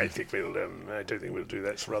 yes. I don't think we'll do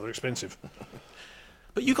that. It's rather expensive.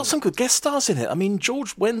 But you got some good guest stars in it. I mean,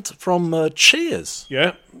 George Wendt from Cheers.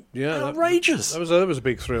 Yeah. Outrageous. That was a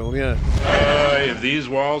big thrill, yeah. If these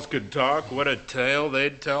walls could talk, what a tale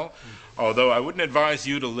they'd tell. Although I wouldn't advise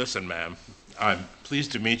you to listen, ma'am. I'm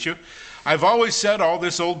pleased to meet you. I've always said all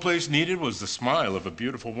this old place needed was the smile of a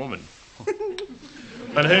beautiful woman.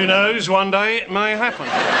 And who knows, one day it may happen.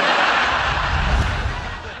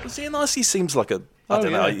 Was he nice? He seems like a... I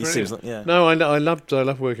don't know. He seems like, yeah. No, I loved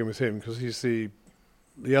working with him, because he's the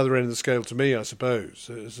other end of the scale to me, I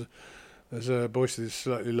suppose. There's a Boyce is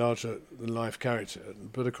slightly larger than life character,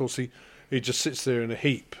 but of course he just sits there in a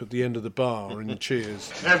heap at the end of the bar in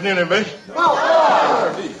Cheers. Afternoon, everybody.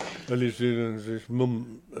 And he's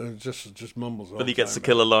just mumbles. But he gets the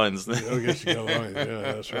killer lines. He gets the killer lines.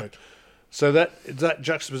 Yeah, that's right. So that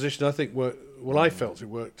juxtaposition, I think, worked. Well, I felt it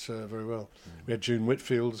worked very well. We had June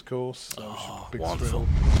Whitfield, of course. That was a big thrill.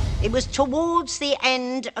 It was towards the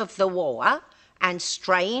end of the war, and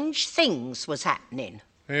strange things was happening.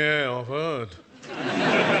 Yeah, I've heard.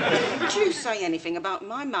 Did you say anything about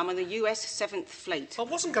my mum and the US 7th Fleet? I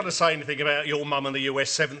wasn't going to say anything about your mum and the US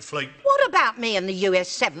 7th Fleet. What about me and the US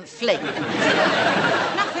 7th Fleet?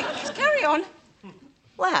 Nothing. Just carry on.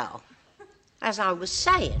 Well, as I was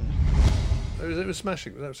saying... It was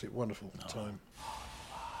smashing. It was absolutely wonderful time.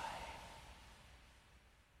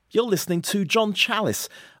 You're listening to John Challis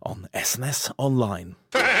on SNS Online.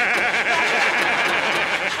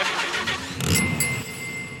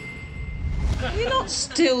 You're not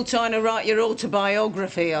still trying to write your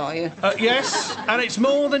autobiography, are you? Yes, and it's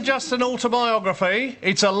more than just an autobiography.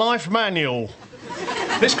 It's a life manual.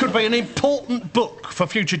 This could be an important book for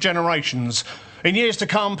future generations. In years to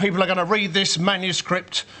come, people are going to read this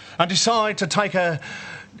manuscript and decide to take a...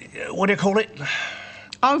 what do you call it?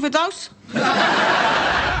 Overdose?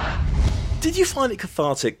 Did you find it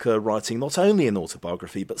cathartic writing not only an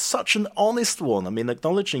autobiography, but such an honest one? I mean,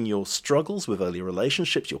 acknowledging your struggles with early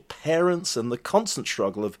relationships, your parents, and the constant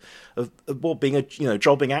struggle of being a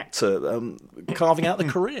jobbing actor, carving out the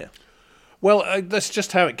career. Well, that's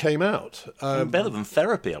just how it came out. Better than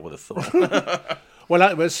therapy, I would have thought. Well,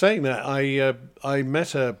 I was saying that I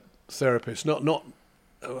met a therapist, not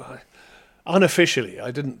unofficially. I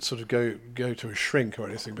didn't sort of go to a shrink or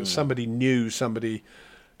anything, but somebody knew somebody,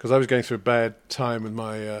 because I was going through a bad time with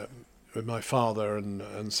my father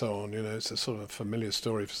and so on. It's a sort of a familiar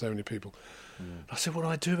story for so many people. I said, "What do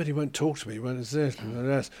I do?" But he won't talk to me. When is this?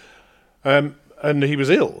 And he was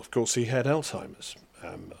ill. Of course, he had Alzheimer's,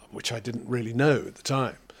 which I didn't really know at the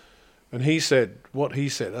time. And he said, he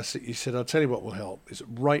said, "I'll tell you what will help, is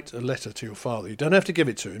write a letter to your father. You don't have to give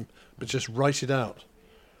it to him, but just write it out."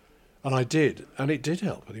 And I did, and it did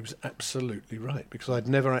help, and he was absolutely right, because I'd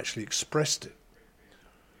never actually expressed it.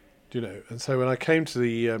 And so when I came to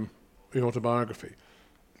the autobiography,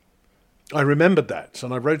 I remembered that,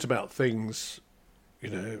 and I wrote about things,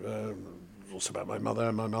 also about my mother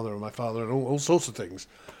and my father and all sorts of things.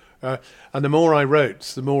 And the more I wrote,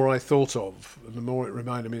 the more I thought of, and the more it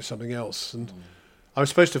reminded me of something else. And I was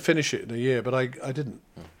supposed to finish it in a year, but I didn't.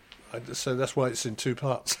 So that's why it's in 2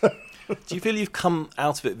 parts. Do you feel you've come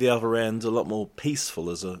out of it the other end a lot more peaceful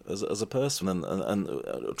as a person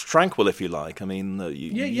and tranquil, if you like? I mean,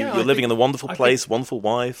 you're living in a wonderful place, wonderful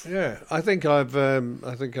wife. Yeah, I think I've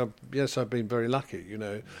been very lucky. You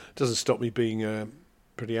know, it doesn't stop me being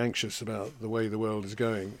pretty anxious about the way the world is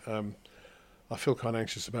going. I feel quite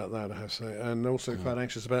anxious about that, I have to say, and also quite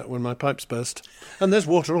anxious about when my pipes burst and there's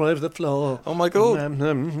water all over the floor. Oh my God!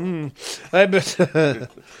 But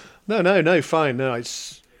no, fine. No,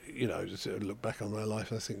 it's. You know, just look back on my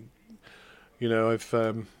life. I think, you know,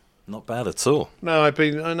 I've not bad at all. No, I've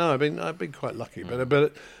been quite lucky.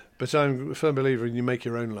 But I'm a firm believer in you make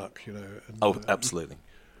your own luck. You know. And, absolutely.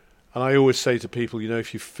 And I always say to people, you know,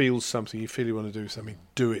 if you feel something, you feel you want to do something,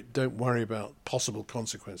 do it. Don't worry about possible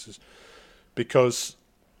consequences, because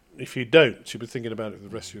if you don't, you'll be thinking about it for the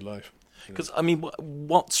rest of your life. Because, I mean,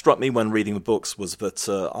 what struck me when reading the books was that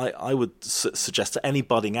I would suggest to any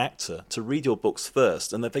budding actor to read your books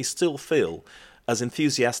first, and that they still feel as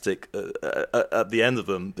enthusiastic at the end of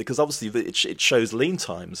them, because obviously it shows lean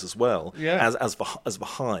times as well as the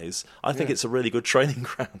highs. I think it's a really good training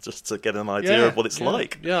ground just to get an idea of what it's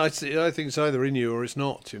like. Yeah, I think it's either in you or it's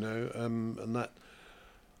not, you know, and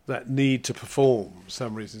that need to perform for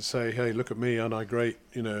some reason, say, hey, look at me, aren't I great,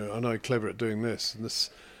 you know, aren't I clever at doing this and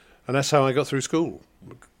this. And that's how I got through school,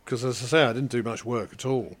 because, as I say, I didn't do much work at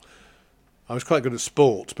all. I was quite good at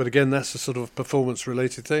sport, but again, that's a sort of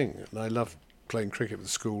performance-related thing. And I loved playing cricket with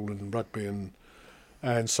school and rugby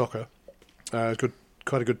and soccer. I was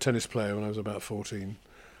quite a good tennis player when I was about 14.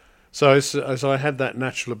 So as I had that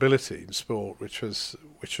natural ability in sport, which was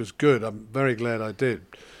good. I'm very glad I did,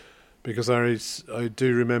 because I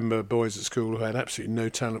do remember boys at school who had absolutely no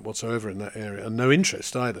talent whatsoever in that area and no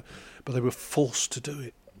interest either, but they were forced to do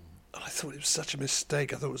it. And I thought it was such a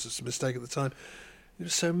mistake. I thought it was just a mistake at the time. It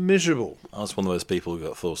was so miserable. I was one of those people who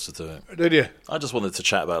got forced to do it. Did you? I just wanted to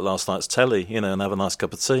chat about last night's telly, you know, and have a nice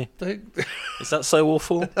cup of tea. Is that so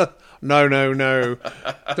awful? No.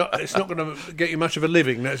 It's not going to get you much of a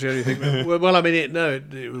living, that's the only thing. Well, I mean,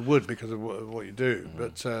 it would, because of what you do.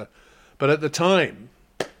 But at the time,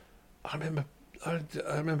 I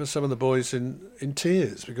remember some of the boys in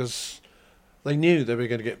tears, because they knew they were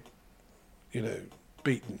going to get, you know,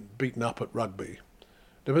 beaten up at rugby.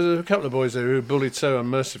 There was a couple of boys there who were bullied so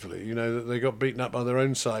unmercifully, you know, that they got beaten up by their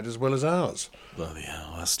own side as well as ours. Bloody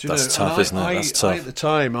hell, that's tough, isn't it? That's tough. At the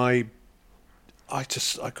time, I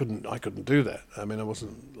couldn't do that. I mean, I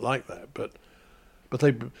wasn't like that. But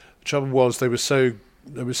the trouble was they were so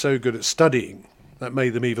good at studying that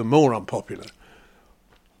made them even more unpopular.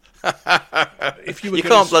 If you were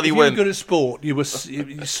good at sport, you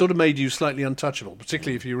sort of made you slightly untouchable,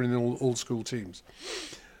 particularly if you were in all school teams.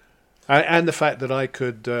 And the fact that I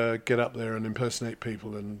could get up there and impersonate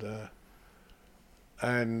people and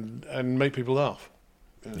make people laugh.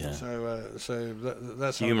 Yeah. So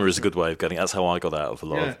that's humour is a good way of getting. That's how I got out of a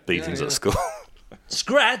lot of beatings at school.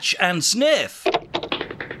 Scratch and Sniff.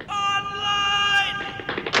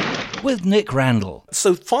 With Nick Randall.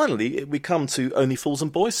 So finally, we come to Only Fools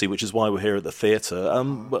and Boys See, which is why we're here at the theatre.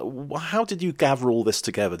 How did you gather all this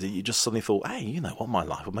together? Did you just suddenly thought, hey, you know what, my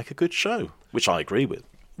life would make a good show? Which I agree with.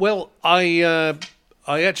 Well, I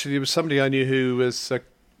actually, there was somebody I knew who was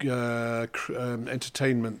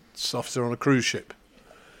entertainment officer on a cruise ship.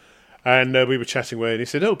 And we were chatting away, and he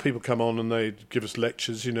said, people come on and they give us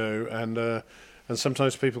lectures, you know, and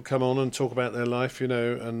sometimes people come on and talk about their life, you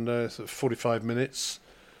know, and 45 minutes.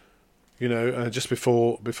 You know, just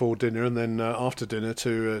before dinner, and then after dinner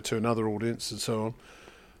to another audience, and so on.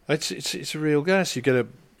 It's a real gas. You get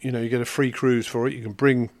a free cruise for it. You can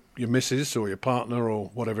bring your missus or your partner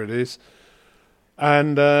or whatever it is,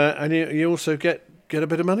 and you also get a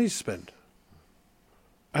bit of money to spend.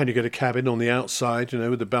 And you get a cabin on the outside, you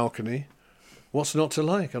know, with the balcony. What's not to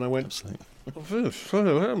like? And I went,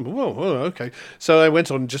 well, okay. So I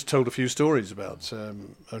went on and just told a few stories about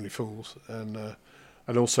Only Fools and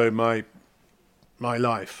also my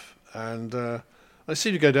life, and I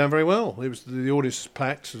seemed to go down very well. The audience was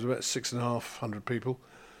packed. It was about 6,500 people,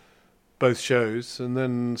 both shows, and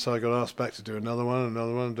then so I got asked back to do another one,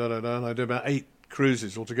 and I did about 8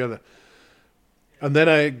 cruises altogether. And then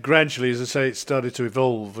I gradually, as I say, it started to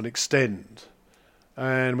evolve and extend,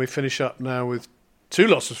 and we finish up now with 2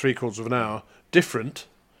 lots of 3/4 of an hour, different,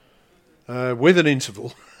 with an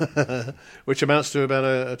interval, which amounts to about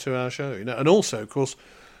a 2-hour show. You know, and also, of course,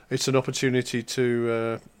 it's an opportunity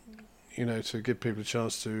to, to give people a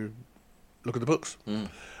chance to look at the books,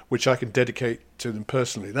 which I can dedicate to them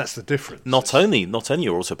personally. That's the difference. Not only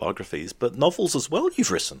your autobiographies, but novels as well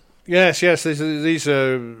you've written. Yes. These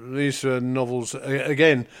are novels.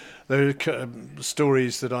 Again, there are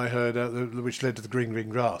stories that I heard which led to the Green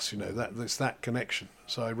Grass. There's that connection.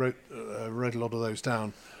 So I wrote a lot of those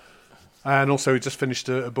down. And also, we just finished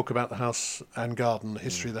a book about the house and garden, the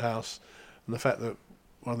history of the house, and the fact that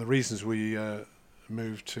one of the reasons we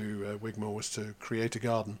moved to Wigmore was to create a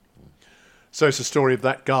garden. So it's a story of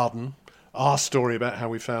that garden, our story about how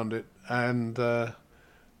we found it, and the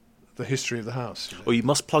history of the house. Well, you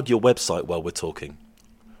must plug your website while we're talking.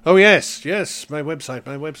 Oh, yes, my website.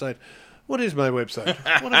 What is my website?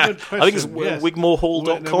 What a good question. I think it's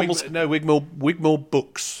wigmorehall.com. No,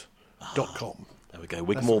 wigmorebooks.com. There we go,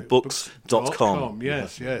 wigmorebooks.com.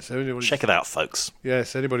 Yes. Check it out, folks.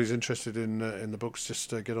 Yes, anybody's interested in the books, just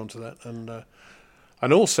get onto that.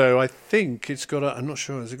 And also, I think it's got I'm not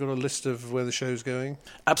sure, has it got a list of where the show's going?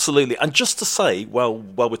 Absolutely. And just to say, while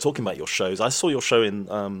we're talking about your shows, I saw your show in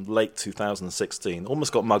late 2016.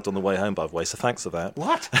 Almost got mugged on the way home, by the way, so thanks for that.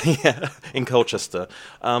 What? Yeah, in Colchester.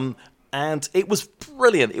 And it was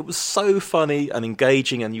brilliant. It was so funny and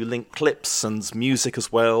engaging, and you linked clips and music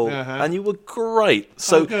as well, and you were great.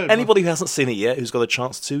 So anybody who hasn't seen it yet, who's got a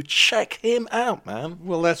chance to, check him out, man.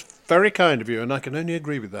 Well, that's very kind of you, and I can only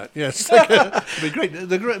agree with that. Yes, it'd be great.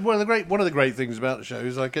 One of the great things about the show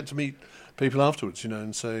is I get to meet people afterwards,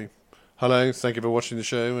 and say hello, thank you for watching the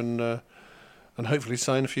show, and hopefully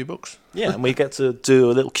sign a few books. Yeah, and we get to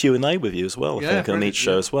do a little Q&A with you as well, I think, on each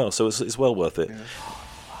show as well. So it's well worth it. Yeah.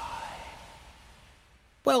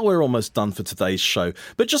 Well, we're almost done for today's show,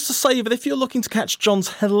 but just to say that if you're looking to catch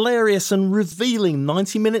John's hilarious and revealing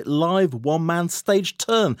 90-minute live one-man stage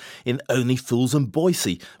turn in Only Fools and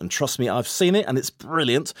Boise, and trust me, I've seen it and it's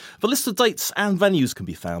brilliant, the list of dates and venues can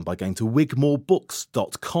be found by going to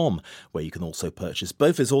wigmorebooks.com, where you can also purchase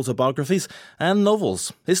both his autobiographies and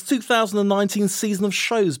novels. His 2019 season of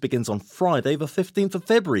shows begins on Friday the 15th of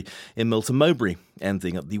February in Milton Mowbray,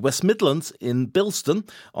 ending at the West Midlands in Bilston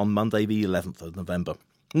on Monday the 11th of November.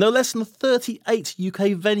 No less than 38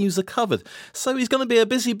 UK venues are covered, so he's going to be a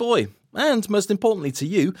busy boy. And most importantly to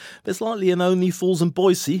you, there's likely an Only Fools and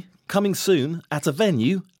Boise coming soon at a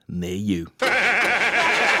venue near you.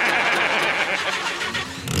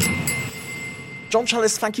 John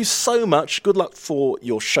Challis, thank you so much. Good luck for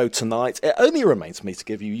your show tonight. It only remains for me to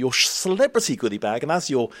give you your celebrity goodie bag, and as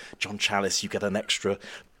you're John Challis, you get an extra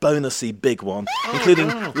bonusy big one, including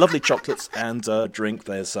lovely chocolates and drink.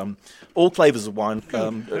 There's all flavours of wine,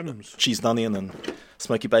 cheese and onion and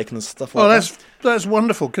smoky bacon and stuff like that. That's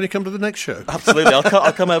wonderful. Can you come to the next show? Absolutely,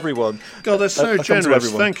 I'll come everyone. God, that's so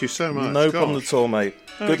generous. Thank you so much. No problem at all, mate.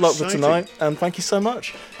 Good luck for tonight, and thank you so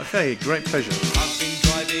much. Okay, great pleasure. I've been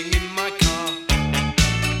driving in my car.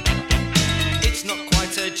 It's not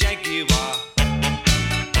quite a Jaguar.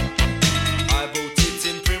 I bought it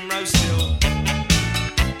in Primrose Hill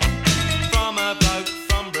from a bloke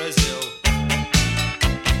from Brazil.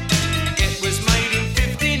 It was made in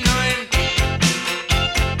 59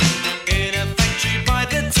 in a factory by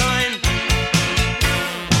the Tyne.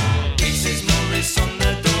 It says Morris on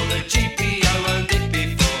the door, the GPO owned it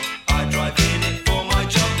before. I drive in it for my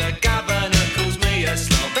job, the governor calls me a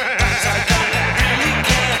slob. But I don't really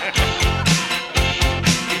care.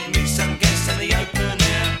 Give me some gas in the open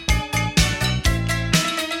air.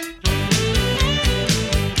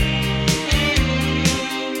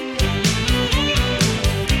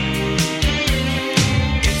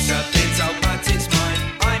 It's a bit old, but it's mine.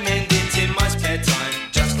 I mend it in my spare time.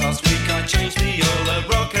 Just last week I changed the oil, the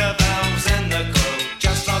rocker valves and the coil.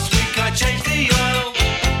 Just last week I changed the oil.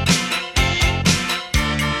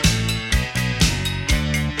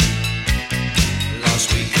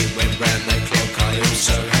 Last week it went round the clock. I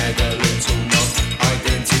also had a little knock. I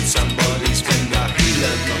dented somebody's finger. He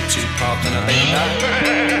learned not to park on a bender.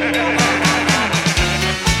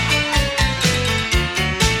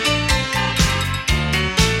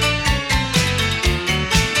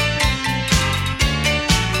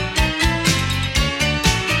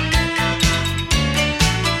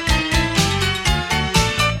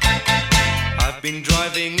 I've been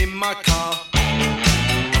driving in my car.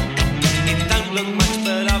 It don't look much,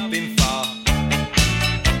 but I've been far.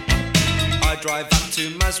 I drive up to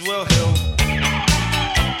Maswell Hill.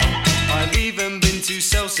 I've even been to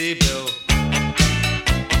Selsey Bill.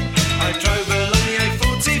 I drove along the A4.